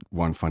gonna add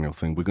one final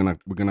thing. We're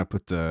gonna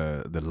put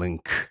the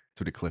link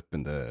to the clip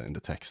in the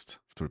text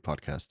to the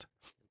podcast.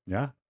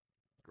 yeah.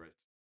 Great.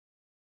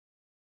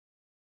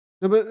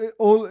 No, but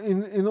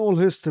in all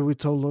history, we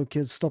told our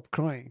kids stop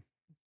crying.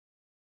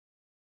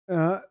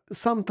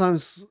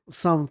 Sometimes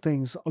some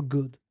things are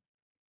good.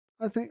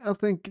 I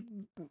think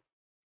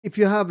if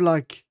you have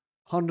like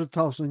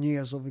 100,000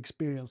 years of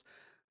experience,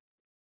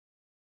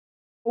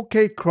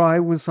 okay, cry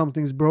when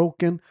something's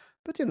broken,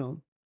 but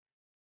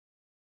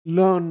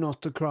learn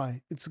not to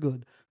cry. It's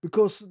good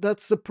because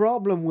that's the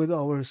problem with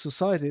our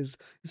societies.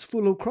 It's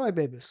full of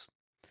crybabies.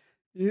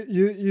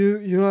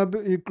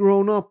 You've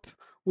grown up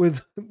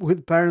with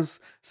with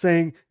parents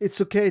saying it's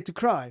okay to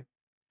cry.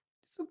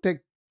 It's okay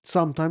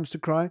sometimes to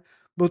cry,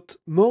 but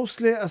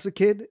mostly as a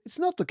kid, it's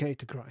not okay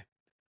to cry.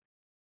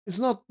 It's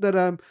not that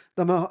I'm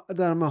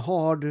a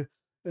hard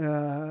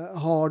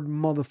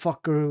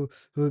motherfucker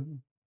who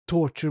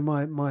torture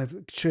my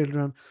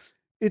children.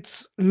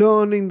 It's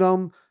learning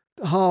them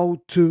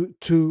how to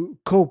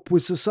cope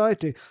with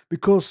society,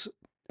 because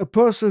a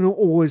person who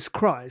always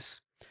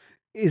cries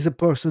is a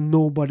person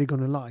nobody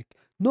gonna like.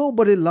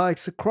 Nobody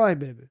likes a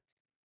crybaby.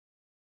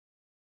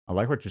 I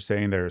like what you're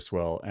saying there as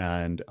well.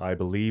 And I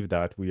believe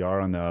that we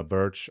are on the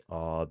verge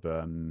of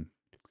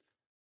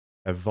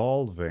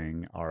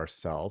evolving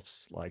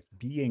ourselves, like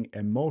being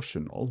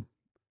emotional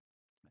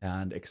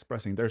and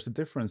expressing. There's a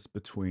difference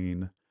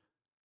between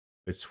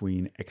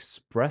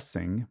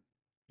expressing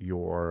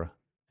your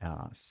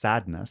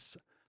sadness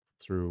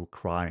through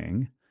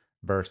crying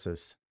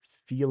versus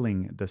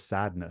feeling the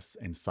sadness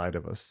inside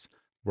of us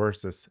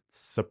versus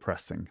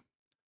suppressing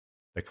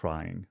the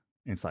crying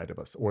inside of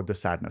us or the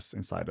sadness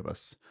inside of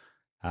us.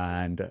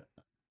 And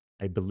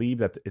I believe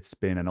that it's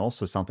been, and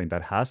also something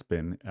that has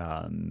been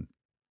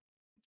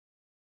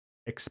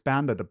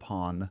expanded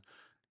upon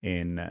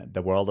in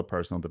the world of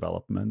personal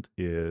development,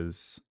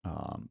 is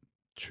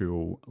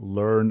to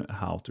learn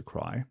how to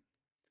cry.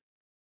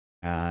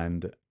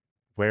 And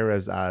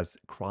whereas as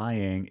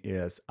crying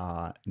is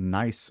a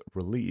nice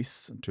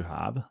release to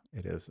have,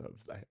 it is a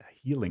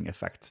healing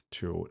effect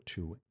to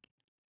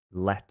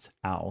let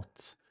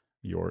out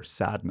your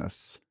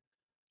sadness.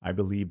 I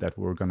believe that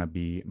we're going to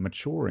be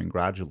maturing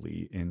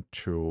gradually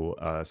into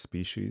a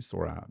species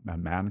or a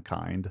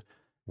mankind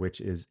which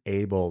is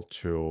able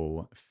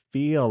to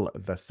feel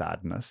the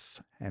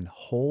sadness and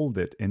hold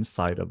it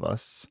inside of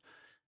us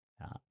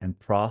and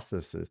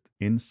process it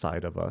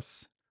inside of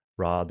us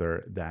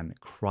rather than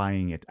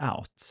crying it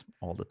out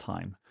all the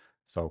time.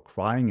 So,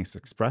 crying is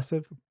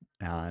expressive.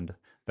 And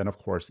then, of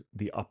course,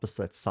 the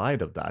opposite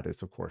side of that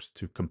is, of course,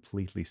 to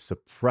completely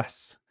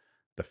suppress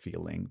the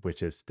feeling,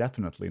 which is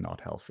definitely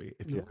not healthy.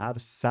 If you No.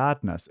 have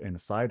sadness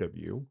inside of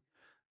you,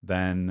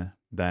 then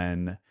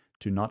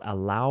to not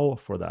allow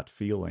for that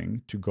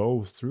feeling to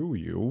go through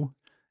you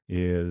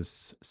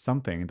is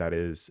something that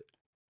is,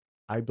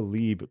 I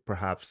believe,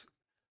 perhaps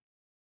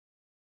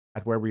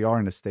at where we are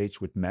in the stage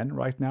with men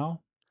right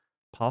now,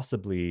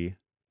 possibly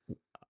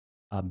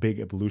a big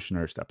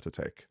evolutionary step to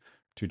take,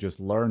 to just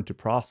learn to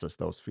process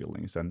those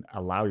feelings and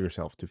allow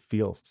yourself to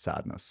feel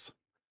sadness.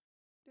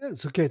 Yeah,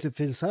 it's okay to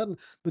feel sad,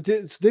 but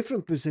it's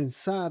different between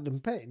sad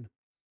and pain.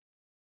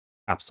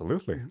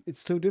 Absolutely.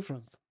 It's two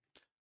different.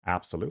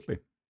 Absolutely.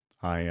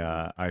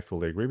 I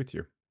fully agree with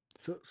you.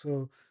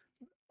 So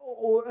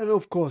and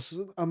of course,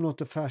 I'm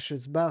not a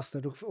fascist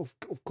bastard. Of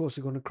course,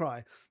 you're gonna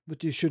cry,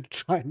 but you should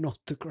try not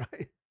to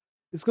cry.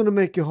 It's gonna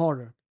make you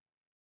harder,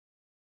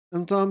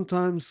 and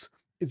sometimes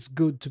it's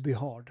good to be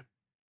hard.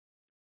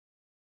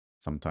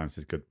 Sometimes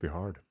it's good to be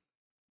hard.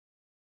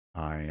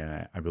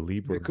 I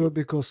believe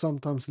Because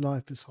sometimes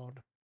life is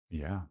hard.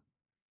 yeah.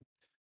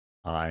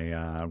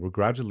 We're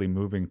gradually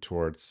moving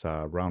towards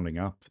rounding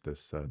up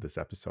this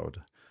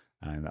episode,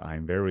 and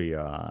I'm very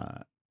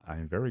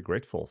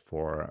grateful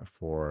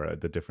for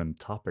the different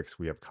topics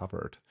we have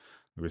covered.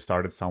 We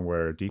started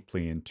somewhere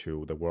deeply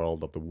into the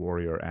world of the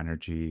warrior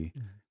energy.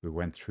 We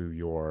went through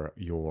your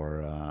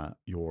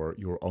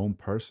own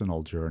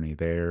personal journey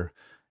there,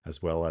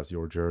 as well as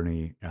your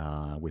journey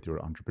with your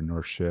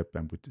entrepreneurship,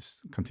 and we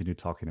just continue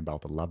talking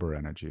about the lover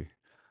energy.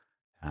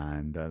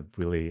 And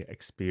really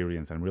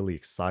experienced and really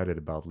excited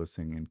about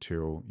listening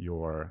into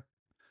your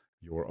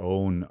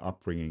own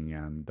upbringing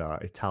and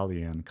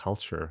Italian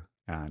culture,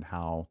 and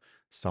how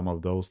some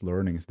of those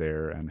learnings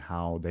there and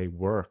how they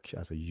work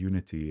as a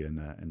unity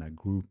in a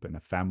group and a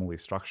family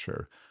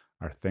structure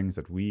are things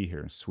that we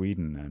here in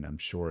Sweden, and I'm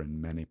sure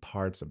in many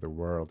parts of the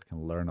world,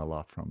 can learn a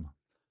lot from.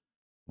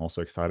 I'm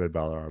also excited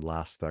about our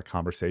last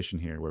conversation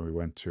here, where we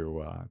went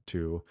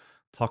to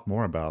talk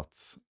more about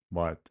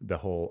what the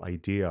whole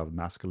idea of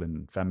masculine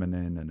and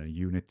feminine and a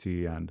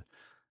unity. And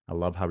I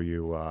love how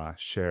you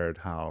shared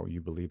how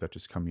you believe that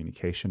just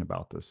communication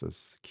about this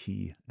is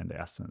key and the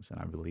essence. And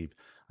I believe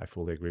I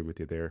fully agree with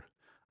you there.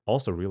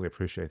 Also, really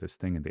appreciate this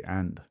thing in the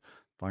end,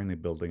 finally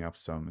building up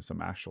some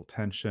actual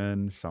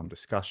tension, some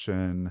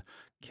discussion.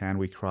 Can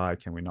we cry?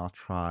 Can we not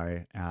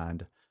cry?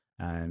 And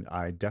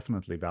I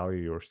definitely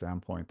value your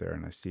standpoint there,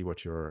 and I see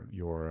what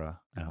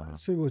I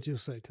see what you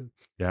say too.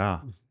 yeah.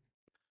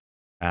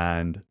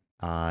 And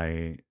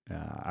I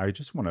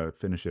just want to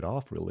finish it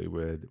off really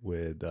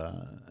with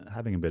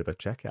having a bit of a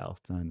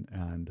checkout,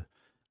 and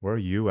where are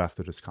you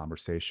after this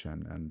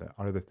conversation, and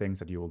are there things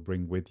that you will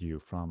bring with you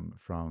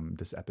from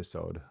this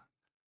episode?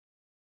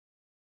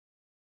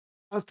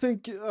 I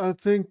think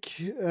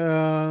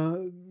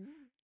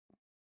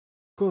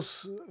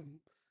because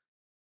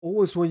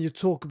always when you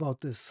talk about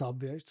these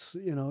subjects,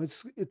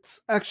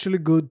 it's actually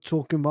good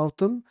talking about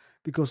them,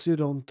 because you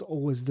don't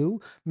always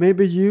do.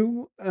 Maybe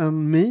you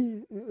and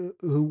me,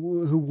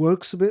 who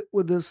works a bit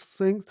with these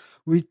things,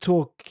 we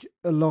talk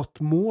a lot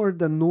more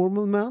than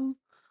normal men.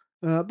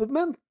 But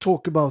men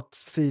talk about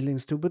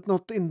feelings too, but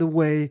not in the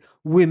way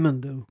women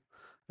do.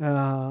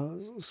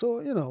 So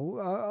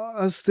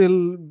I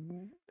still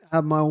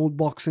have my old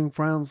boxing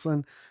friends,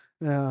 and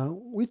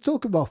we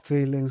talk about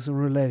feelings and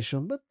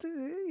relation, but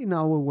in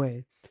our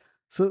way.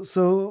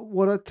 So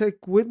what I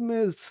take with me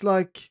is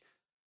like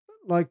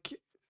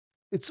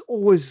it's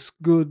always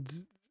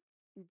good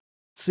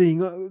seeing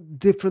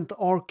different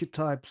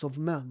archetypes of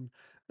men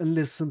and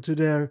listen to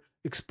their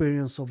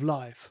experience of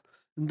life.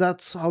 And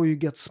that's how you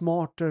get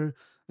smarter.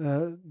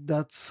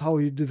 That's how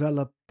you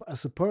develop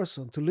as a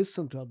person, to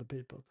listen to other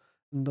people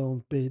and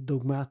don't be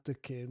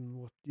dogmatic in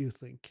what you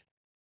think.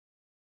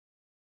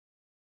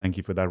 Thank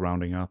you for that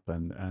rounding up,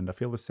 and I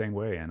feel the same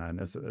way.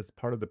 And as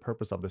part of the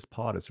purpose of this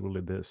pod is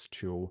really this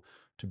to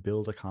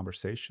build a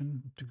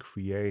conversation, to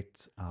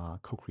create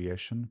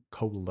co-creation,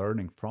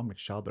 co-learning from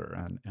each other,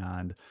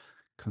 and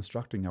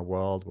constructing a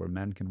world where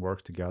men can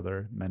work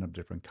together, men of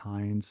different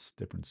kinds,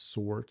 different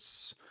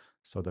sorts,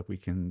 so that we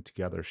can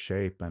together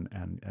shape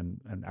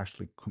and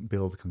actually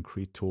build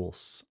concrete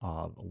tools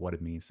of what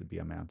it means to be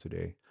a man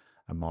today,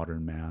 a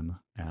modern man,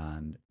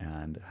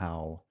 and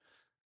how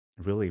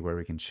really where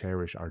we can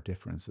cherish our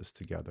differences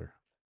together.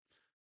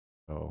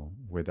 So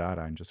with that,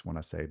 I just want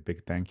to say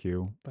big thank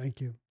you, Thank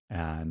you.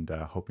 and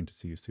hoping to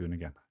see you soon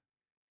again.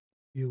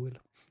 You will.